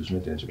Christ who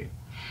strengthens me.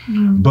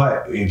 Mm-hmm.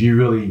 But if you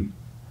really,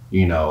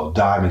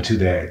 dive into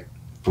that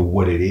for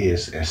what it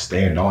is and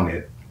stand on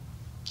it,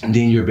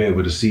 then you'll be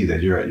able to see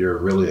that you're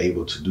really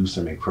able to do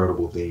some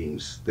incredible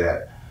things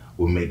that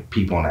will make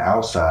people on the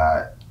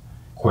outside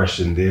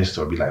question this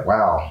or be like,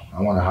 wow,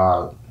 I wonder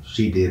how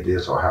she did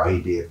this or how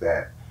he did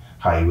that,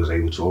 how he was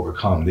able to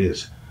overcome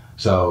this.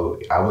 So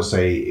I would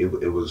say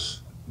it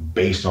was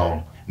based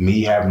on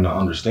me having the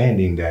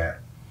understanding that,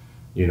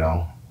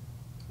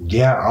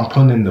 I'm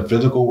putting in the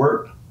physical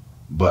work,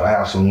 but I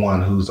have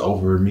someone who's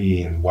over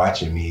me and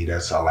watching me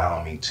that's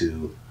allowing me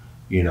to,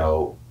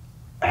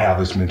 have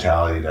this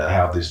mentality, to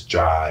have this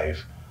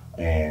drive,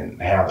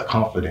 and have the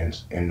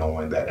confidence in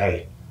knowing that,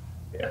 hey,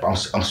 if I'm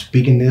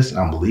speaking this and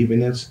I'm believing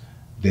this,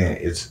 then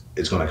it's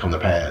going to come to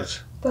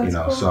pass. That's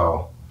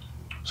cool.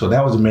 So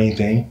that was the main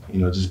thing,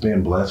 just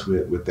being blessed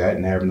with that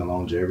and having the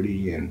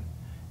longevity and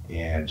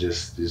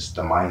just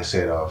the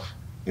mindset of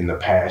and the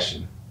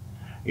passion,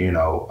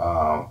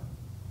 that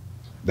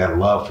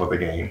love for the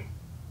game,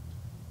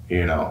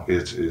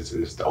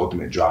 it's the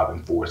ultimate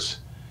driving force,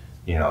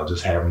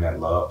 just having that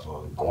love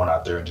for going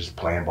out there and just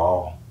playing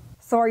ball.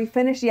 So are you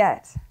finished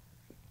yet?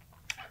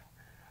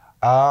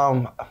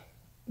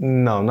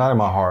 No, not in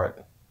my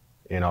heart.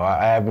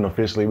 I haven't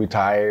officially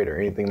retired or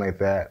anything like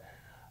that.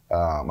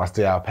 I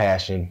still have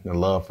passion and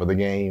love for the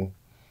game.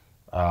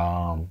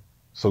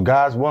 So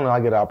God's willing, I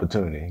get an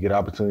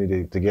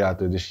opportunity to get out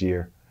there this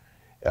year.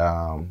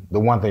 The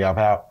one thing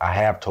I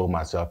have told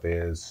myself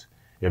is,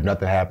 if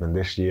nothing happened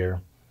this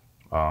year,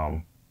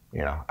 I'll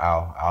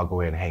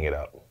go ahead and hang it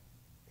up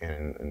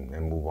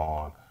and move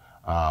on.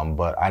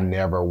 But I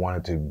never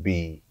wanted to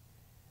be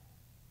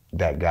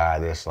that guy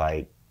that's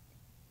like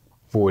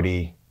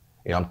 40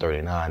 I'm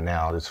 39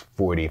 now, just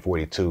 40,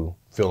 42,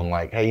 feeling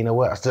like, hey, you know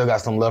what? I still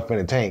got some left in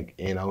the tank,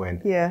 and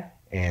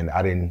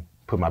I didn't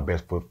put my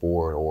best foot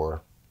forward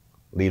or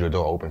leave the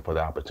door open for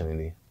the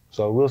opportunity.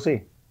 So we'll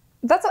see.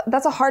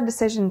 That's a hard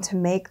decision to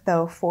make,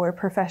 though, for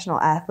professional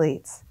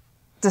athletes,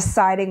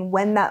 deciding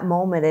when that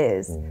moment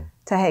is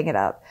to hang it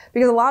up.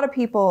 Because a lot of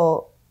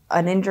people,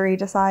 an injury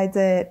decides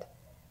it,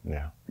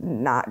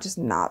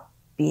 not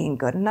being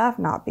good enough,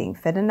 not being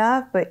fit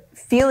enough, but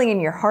feeling in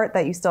your heart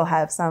that you still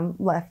have some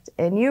left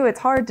in you. It's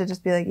hard to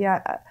just be like,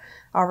 yeah,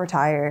 I'll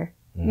retire,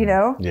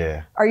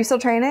 Yeah. Are you still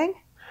training?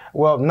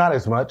 Well, not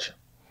as much.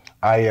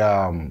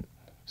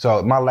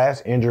 So my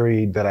last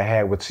injury that I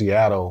had with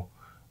Seattle,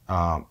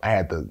 I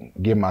had to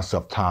give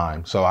myself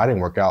time. So I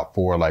didn't work out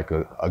for like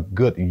a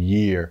good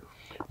year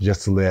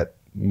just to let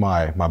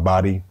my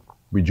body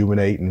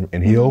rejuvenate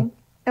and heal.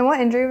 And what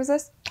injury was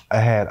this? I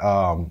had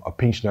a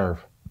pinched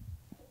nerve.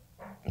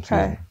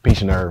 Okay.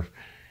 Pinched nerve.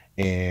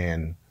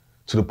 And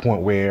to the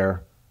point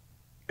where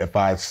if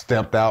I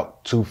stepped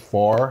out too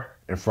far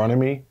in front of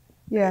me,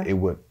 it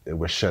would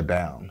shut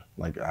down.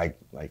 Like I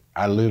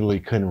literally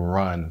couldn't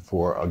run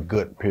for a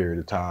good period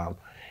of time.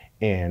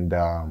 And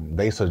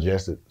they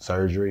suggested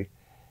surgery,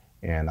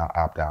 and I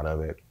opted out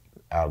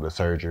of the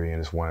surgery,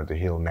 and just wanted to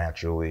heal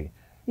naturally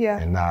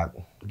and not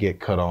get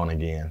cut on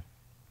again.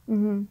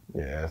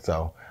 Yeah,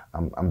 so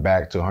I'm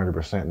back to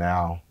 100%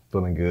 now,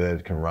 feeling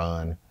good, can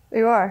run.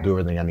 You are? Do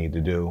everything I need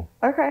to do.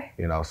 Okay.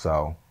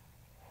 So.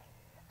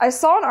 I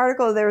saw an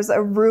article, there was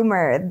a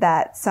rumor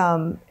that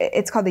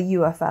it's called the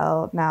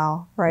UFL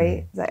now,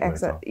 right?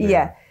 Is that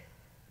yeah.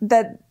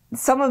 That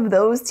some of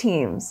those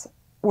teams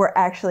were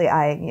actually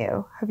eyeing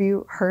you. Have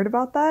you heard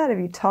about that? Have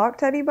you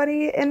talked to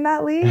anybody in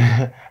that league?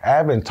 I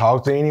haven't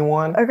talked to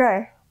anyone.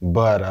 Okay.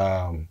 But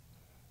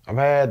I've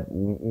had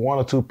one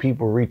or two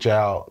people reach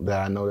out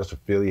that I know that's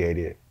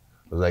affiliated. It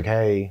was like,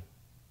 hey,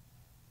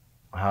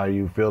 how are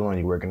you feeling? Are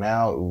you working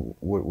out?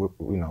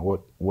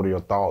 What are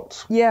your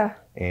thoughts? Yeah.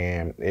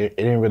 And it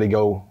didn't really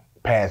go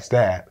past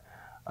that.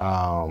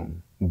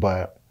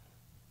 But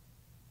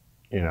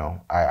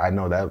I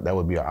know that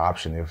would be an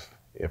option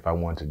if I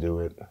wanted to do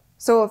it.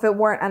 So if it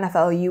weren't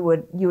NFL, you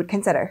would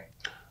consider?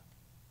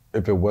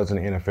 If it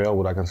wasn't NFL,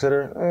 would I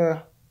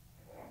consider?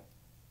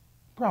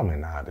 Probably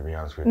not, to be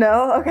honest with you.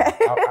 No? Okay.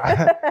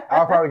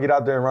 I'll probably get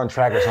out there and run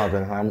track or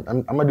something.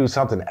 I'm gonna do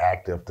something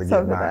active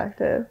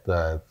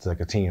to to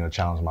continue to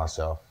challenge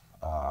myself.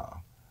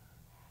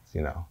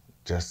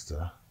 Just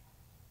to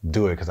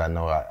do it because I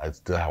know I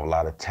still have a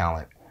lot of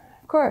talent.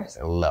 Of course.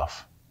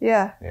 Left.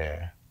 Yeah.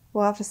 Yeah.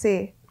 We'll have to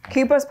see.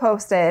 Keep us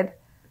posted.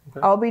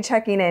 Okay. I'll be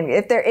checking in.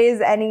 If there is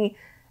any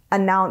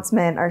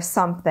announcement or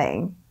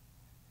something,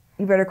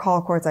 you better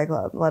call Courtside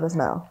Club. Let us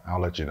know.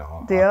 I'll let you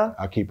know. Deal?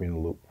 I'll keep you in the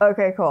loop.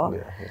 Okay, cool.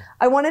 Yeah.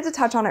 I wanted to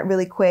touch on it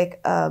really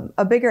quick.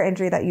 A bigger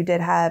injury that you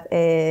did have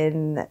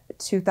in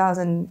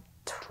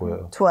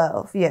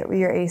 2012. Yeah, with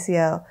your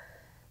ACL.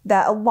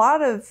 That a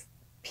lot of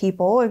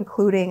people,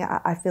 including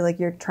I feel like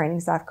your training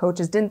staff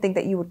coaches, didn't think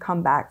that you would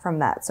come back from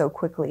that so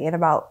quickly. In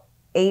about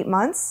 8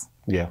 months,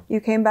 you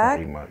came back?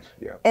 8 months,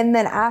 yeah. And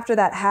then after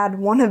that had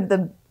one of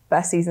the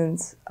best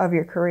seasons of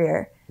your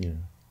career. Yeah.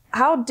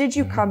 How did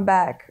you come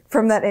back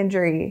from that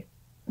injury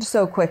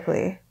so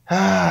quickly? When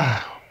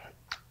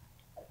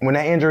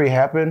that injury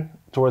happened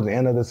towards the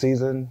end of the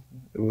season,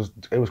 it was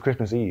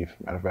Christmas Eve,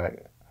 matter of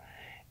fact.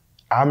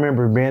 I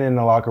remember being in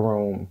the locker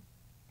room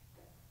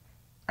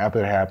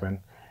after it happened,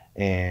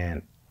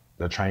 and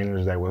the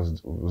trainers that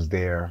was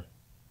there,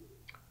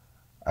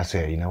 I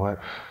said, you know what?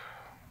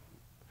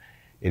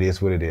 It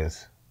is what it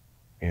is,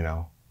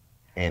 And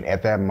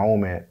at that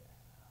moment,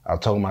 I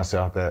told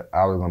myself that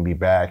I was going to be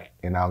back,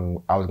 and I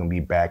was going to be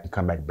back and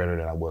come back better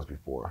than I was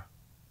before.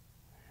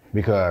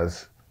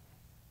 Because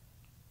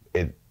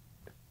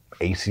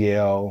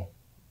ACL,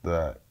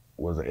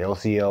 was an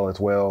LCL as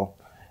well.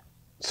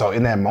 So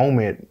in that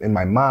moment, in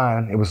my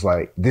mind, it was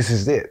like, this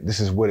is it.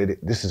 This is what it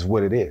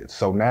is.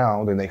 So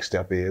now the next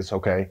step is,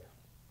 okay,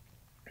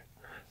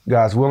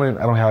 God's willing,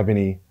 I don't have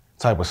any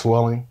type of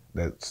swelling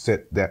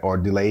that or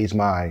delays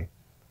my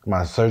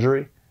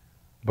surgery,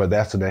 but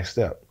that's the next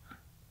step.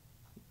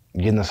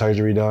 Getting the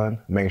surgery done,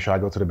 making sure I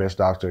go to the best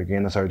doctor,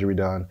 getting the surgery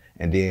done,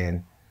 and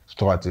then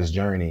start this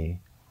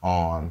journey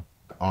on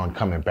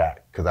coming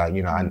back. Because I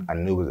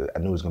knew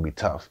it was gonna be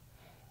tough.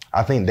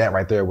 I think that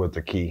right there was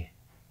the key,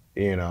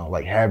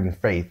 like having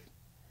faith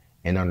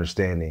and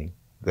understanding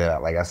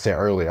that, like I said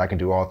earlier, I can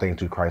do all things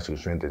through Christ who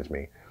strengthens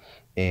me.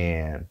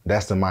 And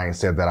that's the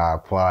mindset that I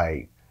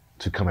applied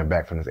to coming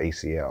back from this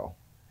ACL.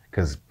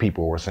 Because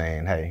people were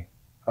saying, hey,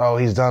 oh,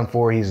 he's done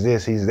for, he's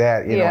this, he's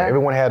that.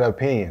 Everyone had an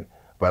opinion.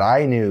 But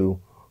I knew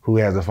who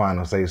has the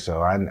final say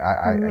so.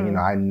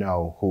 I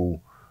know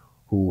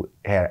who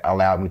had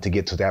allowed me to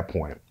get to that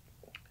point.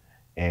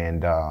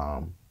 And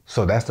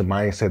so that's the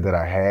mindset that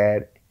I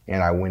had.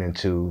 And I went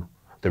into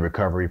the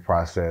recovery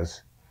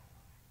process,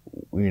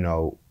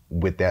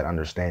 with that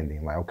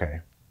understanding. Like, okay,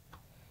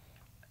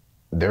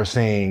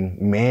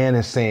 man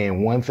is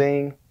saying one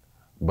thing,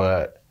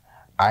 but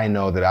I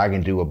know that I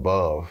can do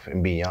above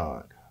and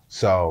beyond.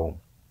 So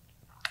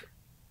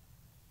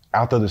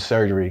after the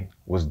surgery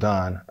was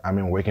done, I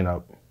remember waking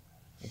up,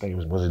 I think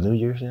was it New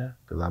Year's, yeah?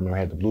 Because I remember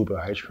I had the bluebell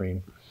ice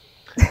cream.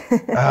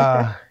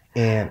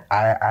 And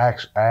I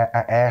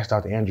asked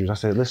Dr. Andrews, I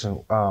said,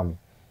 listen,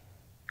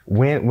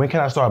 when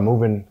can I start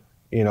moving,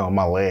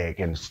 my leg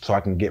and so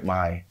I can get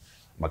my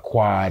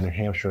quad and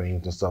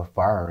hamstrings and stuff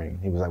firing?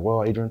 He was like,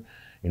 well, Adrian,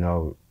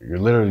 you're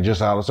literally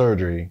just out of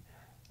surgery.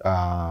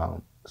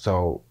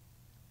 So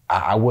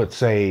I would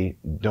say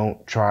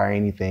don't try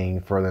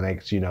anything for the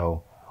next,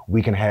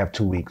 we can have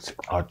 2 weeks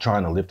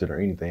trying to lift it or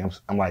anything.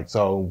 I'm like,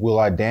 so will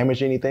I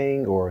damage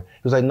anything? Or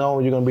he was like, no,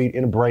 you're going to be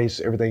in a brace.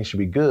 Everything should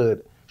be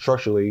good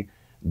structurally.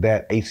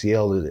 That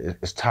ACL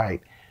is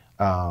tight.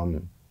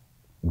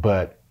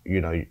 But,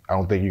 I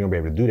don't think you're going to be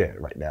able to do that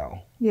right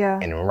now. Yeah.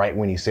 And right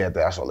when he said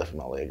that, I started lifting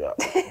my leg up.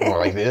 Or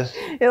like this.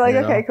 You're like,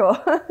 okay, cool.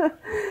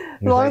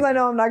 As long as I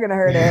know I'm not going to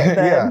hurt it.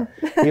 Then.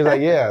 Yeah. He was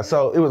like, yeah.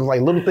 So it was like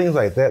little things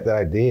like that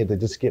I did to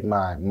just get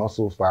my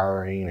muscles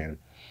firing. And,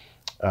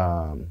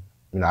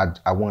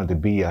 I wanted to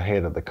be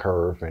ahead of the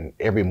curve, and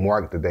every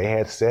mark that they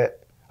had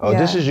set.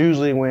 This is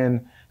usually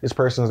when this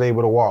person is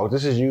able to walk.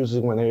 This is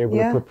usually when they're able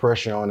to put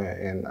pressure on it.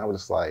 And I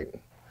was just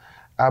like,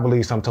 I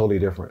believe something totally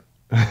different.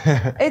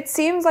 It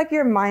seems like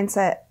your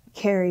mindset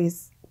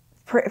carries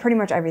pretty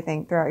much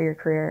everything throughout your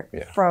career,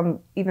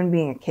 from even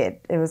being a kid.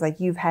 It was like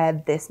you've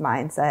had this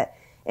mindset.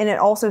 And it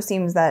also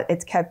seems that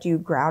it's kept you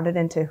grounded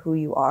into who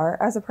you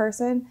are as a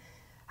person.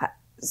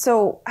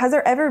 So has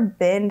there ever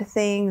been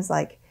things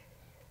like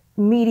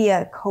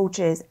media,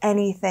 coaches,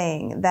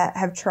 anything that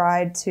have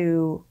tried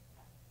to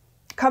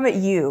come at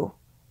you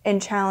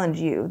and challenge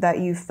you that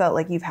you felt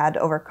like you've had to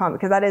overcome?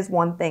 Because that is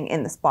one thing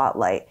in the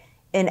spotlight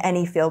in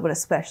any field, but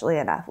especially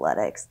in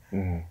athletics.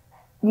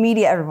 Mm-hmm.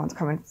 Media, everyone's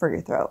coming for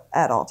your throat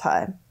at all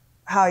time.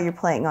 How you're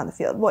playing on the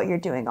field, what you're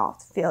doing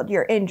off the field,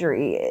 your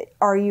injury,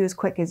 are you as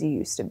quick as you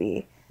used to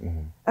be?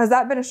 Mm-hmm. Has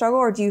that been a struggle,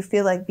 or do you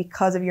feel like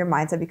because of your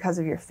mindset, because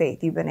of your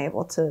faith, you've been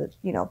able to,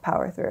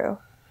 power through?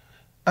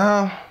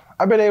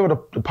 I've been able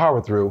to power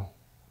through,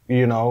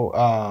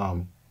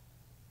 but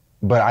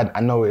I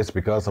know it's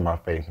because of my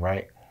faith,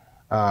 right?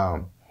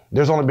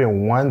 There's only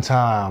been one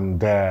time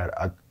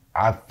that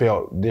I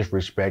felt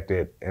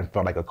disrespected and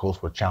felt like a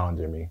coach was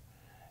challenging me.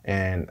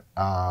 And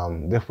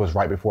this was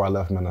right before I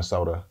left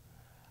Minnesota.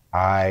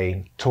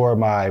 I tore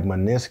my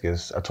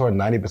meniscus. I tore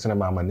 90% of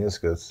my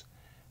meniscus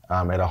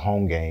at a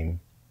home game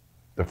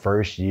the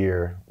first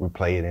year we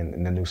played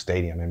in the new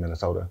stadium in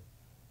Minnesota.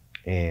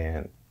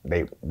 And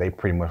they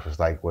pretty much was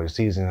like, well, the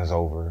season is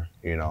over,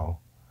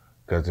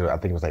 because I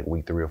think it was like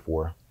week 3 or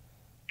 4.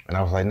 And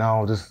I was like,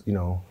 no, just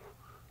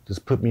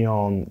put me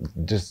on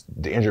just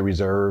the injured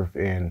reserve,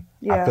 and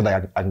I feel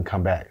like I can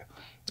come back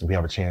and we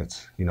have a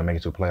chance, make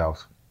it to the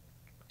playoffs.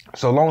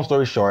 So long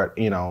story short,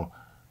 the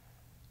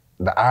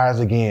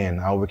odds again,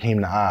 I overcame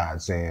the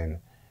odds, and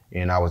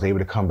I was able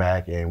to come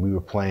back, and we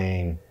were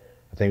playing,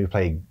 I think we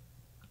played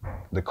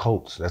the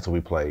Colts, that's what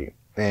we played.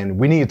 And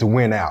we needed to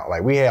win out.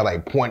 Like, we had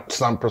like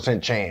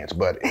 .some% chance,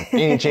 but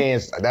any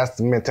chance, that's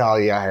the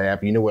mentality I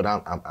have. You know what,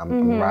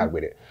 I'm right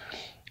with it.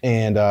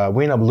 And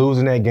we ended up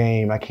losing that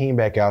game. I came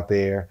back out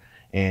there,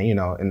 and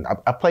and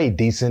I played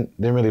decent.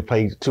 Didn't really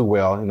play too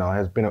well.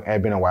 Had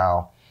been a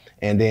while.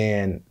 And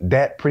then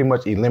that pretty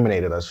much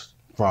eliminated us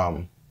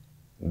from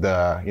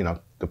the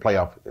the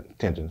playoff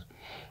intentions.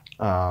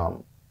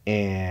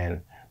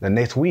 And the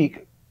next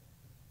week,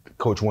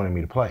 coach wanted me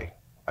to play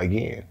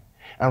again.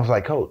 And I was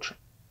like, Coach,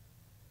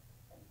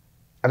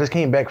 I just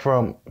came back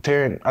from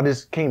tearing.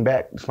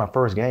 It's my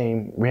first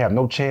game. We have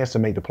no chance to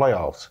make the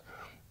playoffs.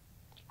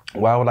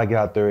 Why would I get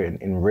out there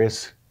and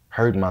risk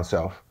hurting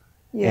myself?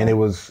 Yeah. And it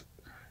was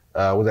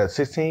that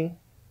 16?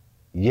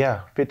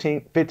 Yeah,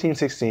 15,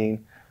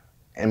 16.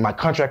 And my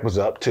contract was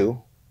up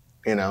too,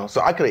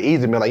 So I could have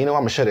easily been like, I'm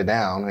going to shut it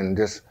down and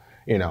just,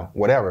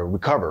 whatever,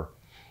 recover.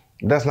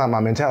 That's not my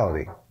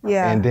mentality.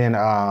 Yeah. And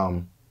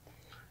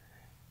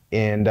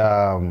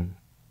then,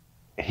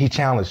 he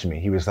challenged me.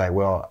 He was like,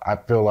 well, I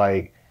feel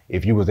like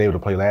if you was able to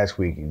play last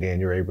week, then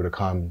you're able to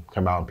come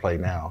out and play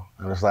now.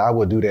 And I was like, I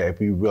would do that if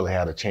we really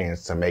had a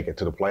chance to make it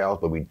to the playoffs,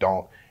 but we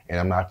don't. And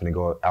I'm not going to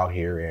go out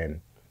here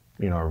and,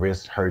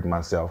 risk hurting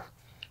myself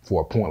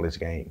for a pointless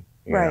game,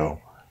 you know.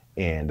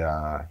 And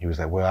he was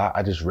like, well,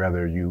 I just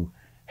rather you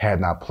had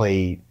not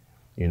played,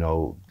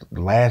 the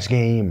last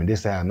game and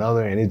this, that, and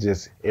another.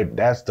 And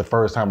that's the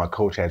first time a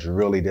coach has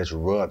really just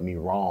rubbed me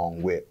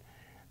wrong with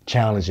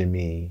challenging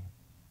me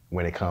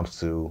when it comes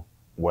to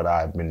what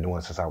I've been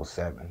doing since I was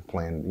 7,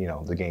 playing,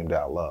 the game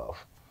that I love.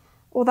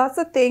 Well, that's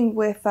the thing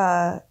with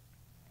NBA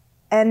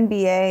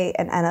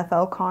and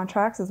NFL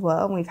contracts as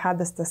well, and we've had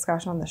this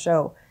discussion on the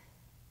show.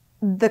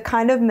 The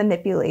kind of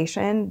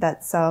manipulation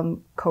that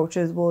some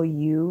coaches will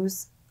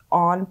use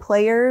on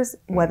players,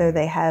 whether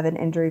they have an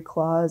injury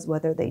clause,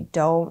 whether they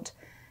don't,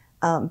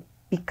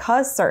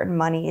 because certain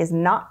money is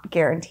not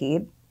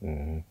guaranteed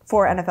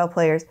for NFL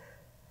players.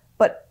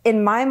 But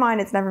in my mind,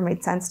 it's never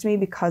made sense to me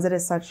because it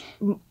is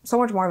so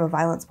much more of a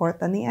violent sport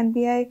than the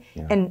NBA.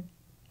 Yeah. And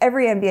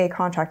every NBA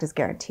contract is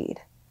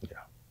guaranteed. Yeah.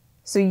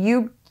 So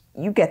you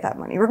get that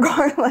money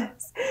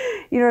regardless.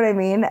 You know what I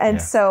mean? And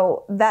Yeah.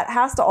 so that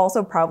has to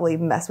also probably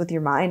mess with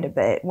your mind a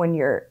bit when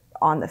you're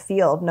on the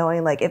field,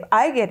 knowing like if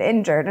I get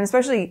injured, and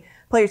especially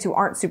players who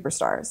aren't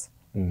superstars,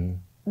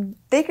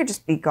 they could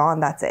just be gone.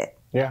 That's it.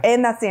 Yeah.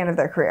 And that's the end of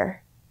their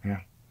career.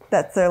 Yeah.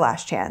 That's their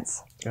last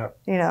chance. Yep.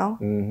 You know?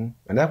 And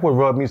that's what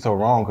rubbed me so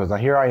wrong, because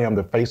here I am,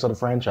 the face of the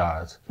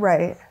franchise.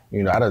 Right.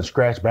 You know, I done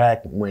scratched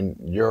back when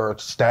your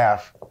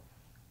staff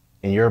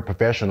and your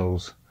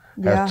professionals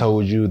has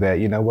told you that,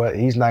 you know what,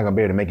 he's not going to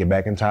be able to make it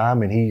back in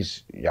time, and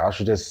y'all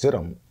should just sit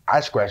him. I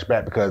scratched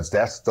back because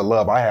that's the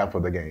love I have for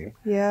the game.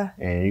 Yeah.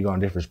 And you're going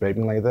to disrespect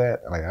me like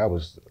that? Like, I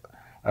was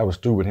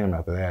through with him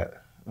after that.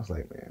 I was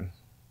like, man,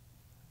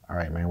 all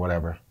right, man,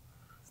 whatever.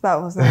 So that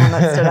was the one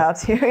that stood out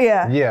to you.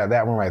 Yeah. Yeah,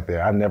 that one right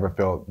there. I never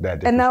felt that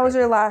disrespect. And that was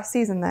your last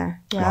season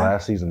there. Yeah. My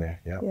last season there,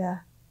 yep. Yeah.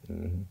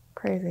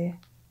 Crazy.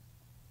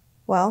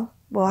 Well,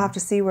 we'll have to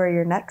see where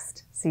your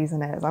next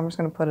season is. I'm just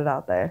going to put it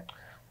out there.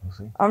 We'll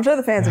see. I'm sure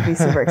the fans would be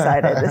super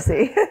excited to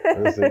see.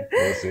 We'll see.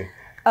 We'll see.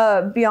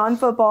 Beyond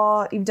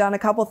football, you've done a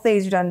couple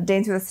things. You've done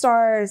Dance with the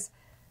Stars,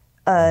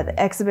 an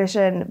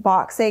exhibition,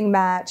 boxing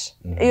match.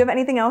 You have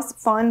anything else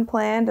fun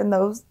planned in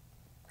those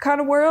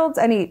kind of worlds?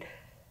 Any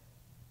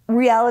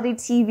reality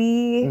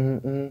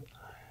TV?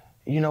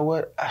 You know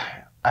what?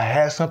 I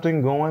had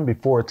something going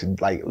before,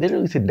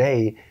 literally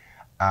today,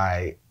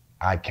 I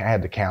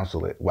had to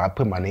cancel it. Well, I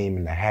put my name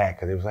in the hat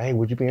because it was like, hey,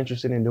 would you be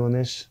interested in doing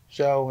this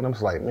show? And I'm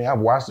just like, man, I've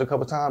watched it a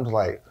couple times.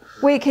 Like,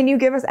 wait, can you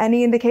give us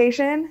any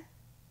indication?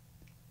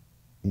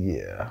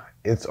 Yeah,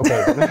 it's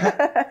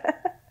okay.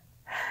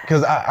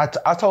 Because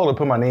I told her to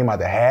put my name out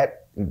the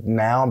hat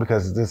now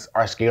because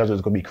our schedule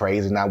is gonna be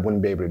crazy and I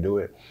wouldn't be able to do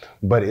it.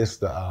 But it's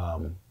the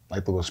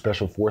like the little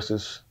special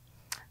forces.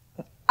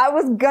 I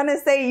was gonna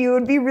say you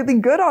would be really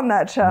good on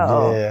that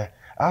show. Yeah.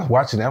 I was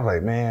watching that. I was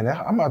like, man,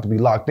 I'm about to be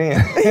locked in.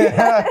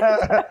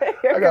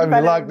 I got to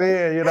be locked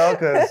in, you know,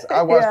 because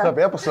I watched a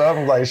couple episodes. I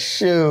was like,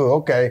 shoot,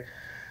 okay.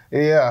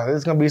 Yeah,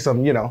 there's going to be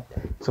some, you know,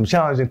 some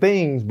challenging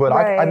things, but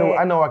I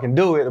know I can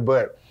do it,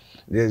 but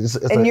it's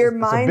your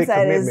it's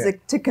mindset a big is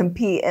to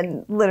compete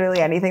in literally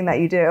anything that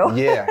you do.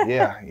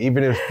 Yeah.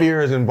 Even if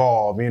fear is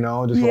involved, you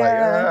know, just like,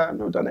 I've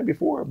never done that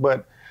before,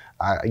 but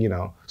you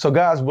know. So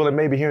God's willing,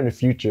 maybe here in the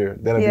future,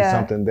 that'll be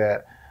something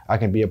that I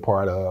can be a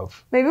part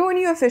of. Maybe when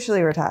you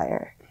officially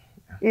retire,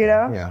 you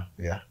know?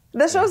 Yeah.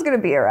 The show's going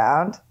to be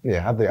around.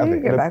 Yeah, I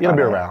think it'll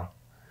be around.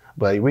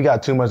 But we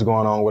got too much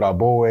going on with our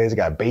boys. We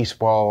got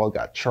baseball,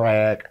 got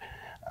track,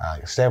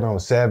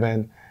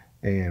 7-on-7,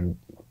 and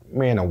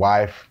me and the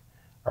wife,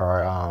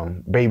 our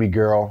baby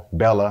girl,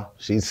 Bella,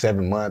 she's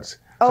 7 months.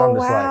 So I'm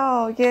just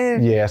wow.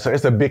 Yeah, so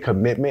it's a big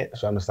commitment.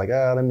 So I'm just like,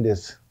 let me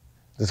just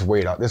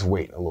wait a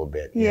little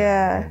bit.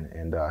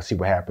 And see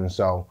what happens.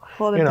 So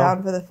hold it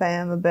down for the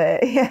fam a bit.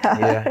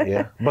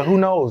 Yeah. But who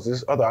knows?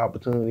 There's other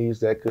opportunities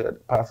that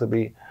could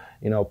possibly,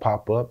 you know,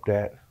 pop up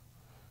that,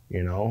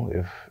 you know,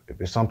 if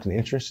it's something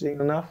interesting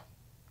enough,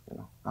 you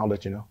know, I'll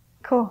let you know.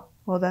 Cool.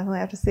 We'll definitely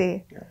have to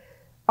see. Yeah.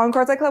 On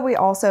Courtside Club, we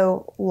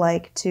also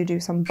like to do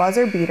some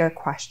buzzer beater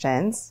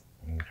questions.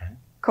 Okay.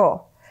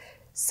 Cool.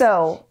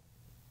 So,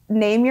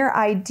 name your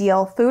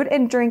ideal food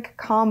and drink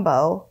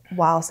combo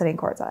while sitting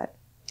courtside.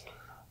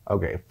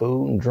 Okay,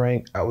 food and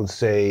drink, I would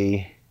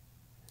say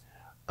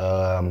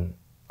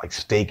like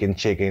steak and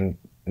chicken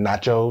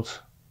nachos.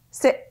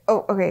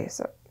 Okay,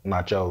 so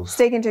nachos.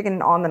 Steak and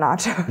chicken on the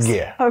nachos.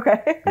 Yeah.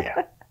 Okay.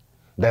 Yeah.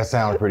 That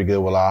sounds pretty good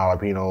with a lot of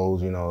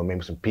jalapenos, you know,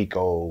 maybe some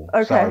pico,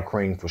 sour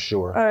cream for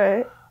sure. All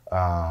right.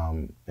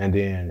 And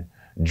then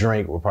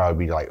drink would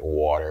probably be like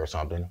water or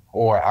something,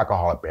 or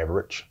alcoholic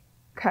beverage,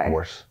 of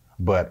course.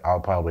 But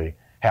I'll probably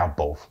have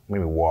both,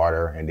 maybe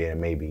water and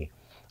then maybe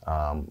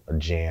a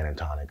gin and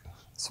tonic.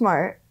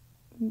 Smart.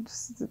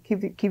 Just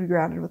keep you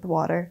grounded with the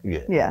water.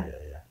 Yeah.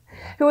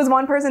 Who was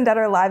one person, dead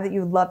or alive, that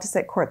you would love to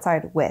sit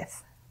courtside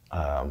with?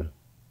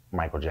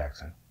 Michael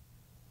Jackson.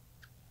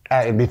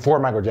 Before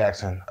Michael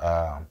Jackson,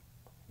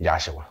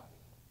 Yahweh.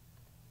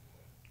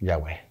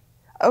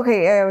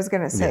 Okay, I was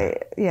gonna say,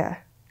 yeah.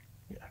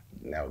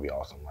 That would be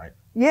awesome, right?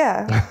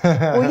 Yeah.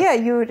 Well, yeah,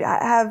 you would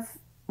have.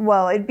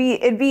 Well, it'd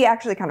be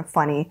actually kind of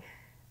funny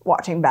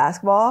watching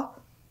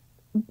basketball,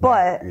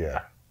 but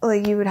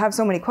like you would have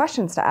so many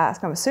questions to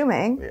ask. I'm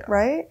assuming,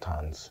 right?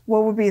 Tons.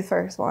 What would be the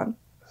first one?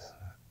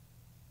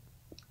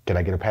 Can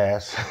I get a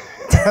pass?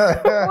 Wait,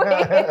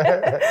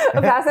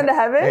 a pass into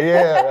heaven?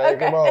 Yeah, like,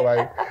 come on,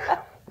 like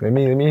let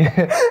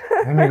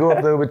me go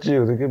up there with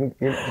you.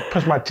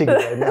 Push my ticket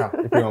right now,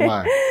 if you don't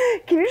mind.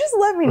 Can you just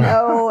let me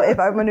know if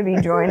I'm going to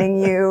be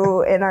joining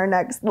you in our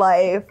next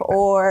life,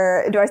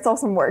 or do I still have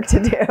some work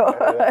to do?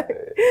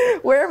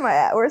 Where am I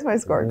at? Where's my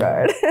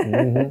scorecard?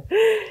 Mm-hmm.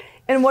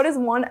 And what is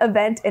one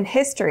event in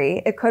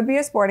history, it could be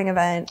a sporting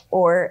event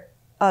or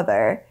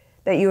other,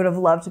 that you would have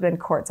loved to have been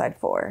courtside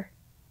for?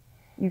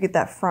 You get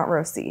that front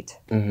row seat.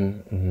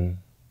 Event.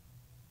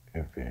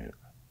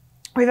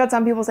 We've had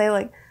some people say,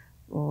 like,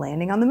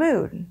 landing on the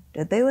moon.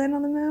 Did they land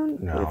on the moon?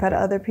 No. We've had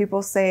other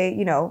people say,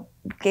 you know,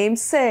 Game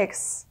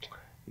 6.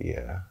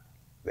 Yeah.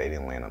 They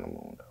didn't land on the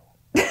moon,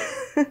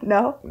 though.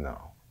 No?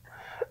 No.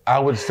 I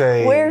would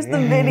say. Where's the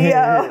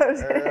video?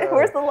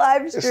 Where's the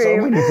live There's so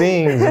stream? many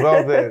things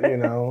about that, you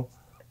know.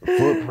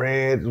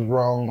 Footprints was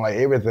wrong, like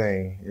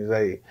everything. It's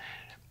like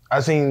I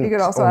seen. You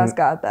could also ask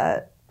God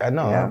that. I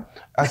know. You know?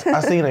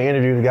 I seen an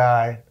interview with a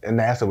guy, and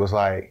NASA was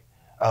like,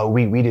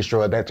 we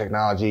destroyed that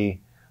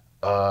technology,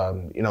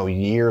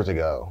 years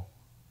ago.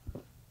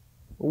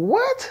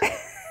 What?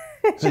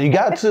 So you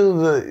got to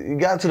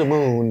the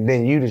moon,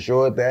 then you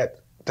destroyed that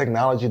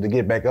technology to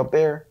get back up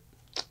there?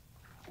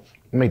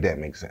 Make that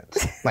make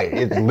sense. Like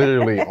it's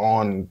literally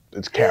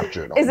it's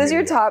captured. Is this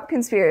your top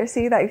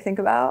conspiracy that you think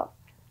about?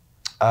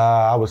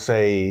 I would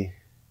say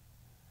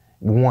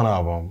one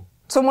of them.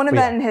 So one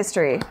event in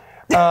history.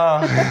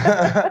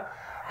 There's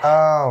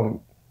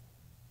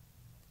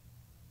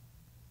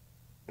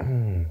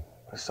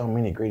so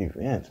many great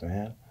events,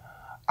 man.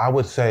 I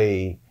would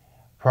say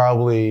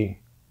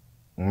probably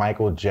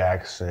Michael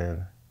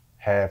Jackson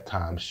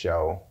halftime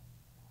show.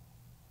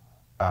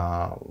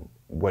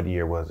 What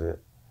year was it?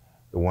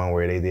 The one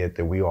where they did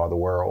the "We Are the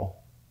World."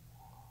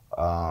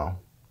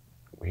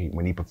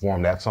 When he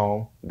performed that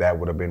song, that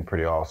would have been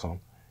pretty awesome.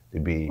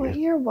 What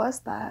year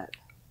was that?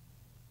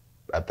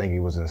 I think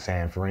it was in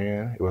San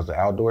Fran. It was the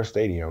outdoor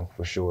stadium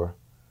for sure.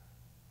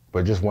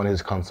 But just one of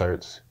his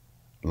concerts,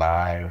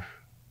 live,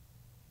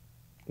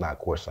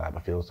 not courtside,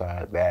 but field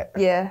side. That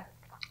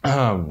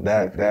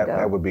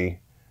that would be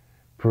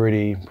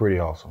pretty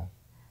awesome.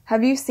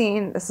 Have you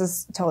seen? This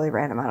is totally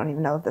random. I don't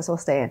even know if this will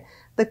stay in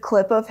the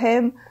clip of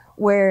him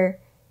where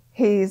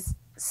he's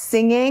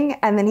singing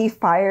and then he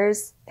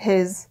fires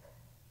his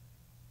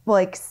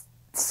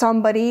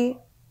somebody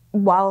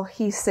while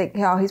he's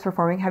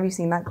performing. Have you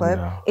seen that clip?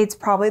 No. It's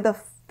probably the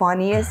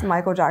funniest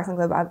Michael Jackson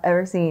clip I've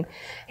ever seen.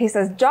 He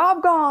says,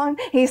 "Job gone."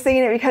 He's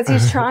singing it because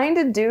he's trying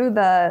to do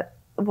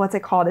what's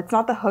it called? It's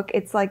not the hook.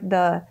 It's like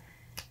the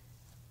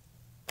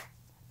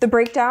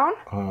breakdown.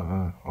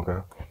 Okay.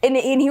 And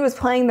he was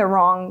playing the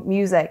wrong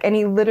music, and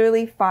he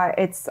literally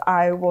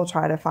I will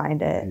try to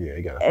find it. Yeah,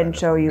 you gotta and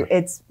show you.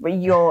 It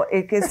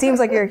seems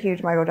like you're a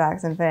huge Michael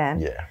Jackson fan.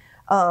 Yeah.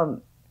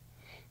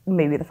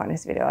 Maybe the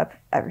funniest video I've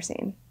ever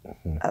seen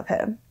of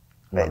him.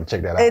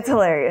 Check that out. It's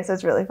hilarious.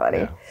 It's really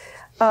funny.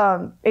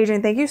 Yeah.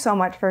 Adrian, thank you so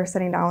much for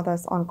sitting down with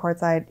us on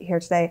Courtside here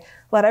today.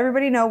 Let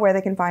everybody know where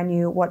they can find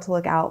you, what to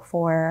look out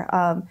for,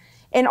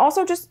 and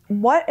also just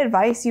what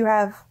advice you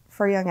have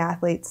for young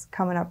athletes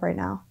coming up right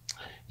now.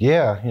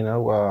 Yeah,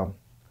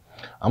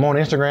 I'm on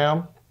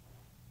Instagram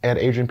at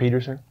Adrian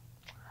Peterson.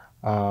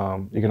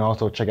 You can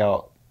also check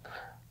out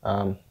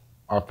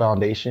our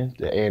foundation,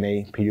 the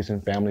A&A Peterson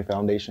Family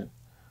Foundation.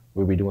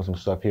 We'll be doing some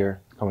stuff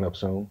here coming up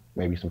soon,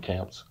 maybe some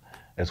camps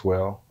as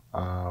well.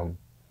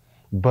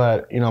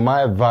 But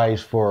my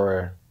advice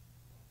for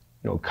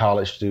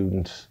college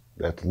students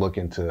that's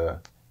looking to,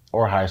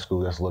 or high school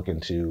that's looking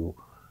to,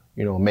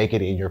 make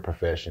it in your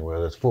profession,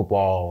 whether it's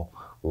football,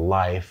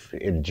 life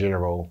in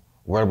general,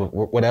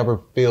 whatever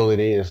field it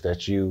is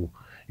that you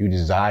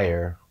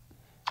desire,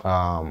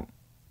 the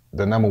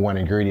number one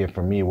ingredient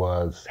for me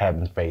was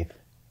having faith.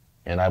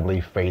 And I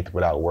believe faith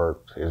without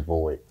work is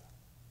void.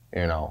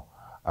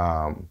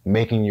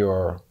 Making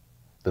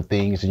the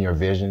things in your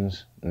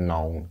visions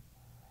known,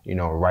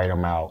 write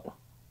them out,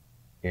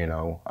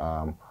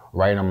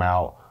 write them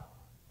out,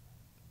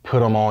 put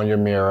them on your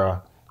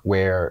mirror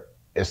where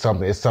it's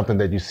something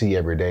that you see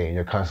every day and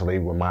you're constantly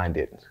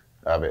reminded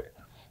of it.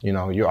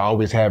 You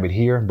always have it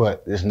here,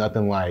 but there's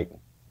nothing like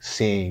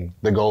seeing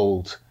the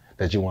goals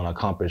that you want to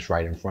accomplish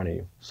right in front of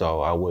you.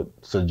 So I would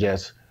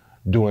suggest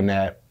doing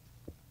that,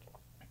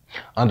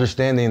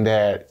 understanding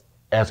that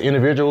as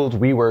individuals,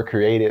 we were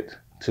created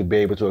to be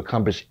able to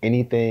accomplish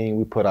anything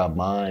we put our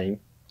mind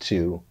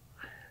to,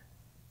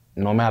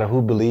 no matter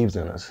who believes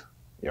in us,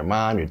 your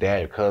mom, your dad,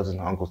 your cousin,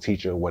 uncle,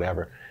 teacher,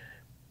 whatever.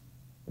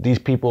 These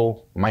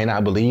people might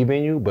not believe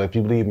in you, but if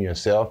you believe in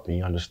yourself and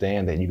you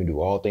understand that you can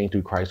do all things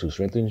through Christ who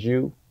strengthens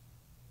you,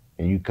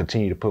 and you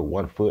continue to put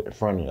one foot in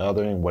front of the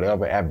other and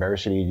whatever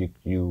adversity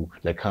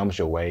that comes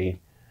your way,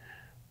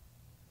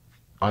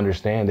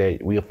 understand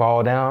that we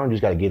fall down, you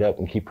just got to get up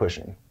and keep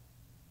pushing.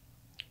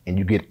 And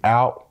you get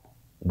out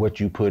what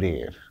you put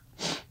in.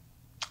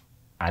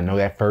 I know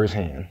that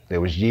firsthand.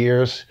 There was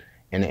years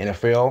in the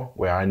NFL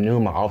where I knew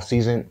my off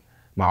season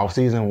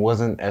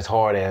wasn't as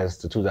hard as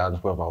the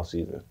 2012 off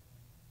season.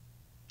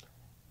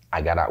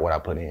 I got out what I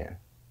put in.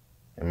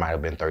 It might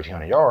have been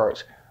 1,300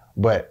 yards,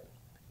 but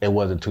it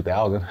wasn't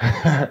 2,000.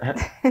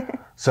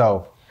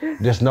 So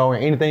just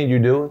knowing anything you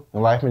do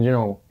in life in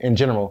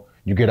general,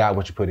 you get out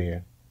what you put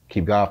in.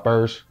 Keep God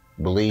first,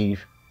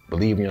 believe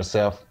in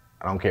yourself.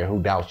 I don't care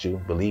who doubts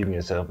you. Believe in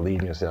yourself,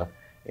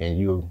 and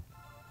you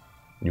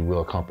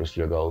will accomplish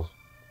your goals.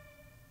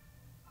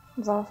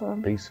 That's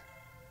awesome. Peace.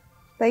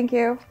 Thank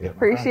you. Yep.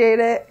 Appreciate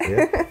it.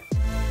 Yeah.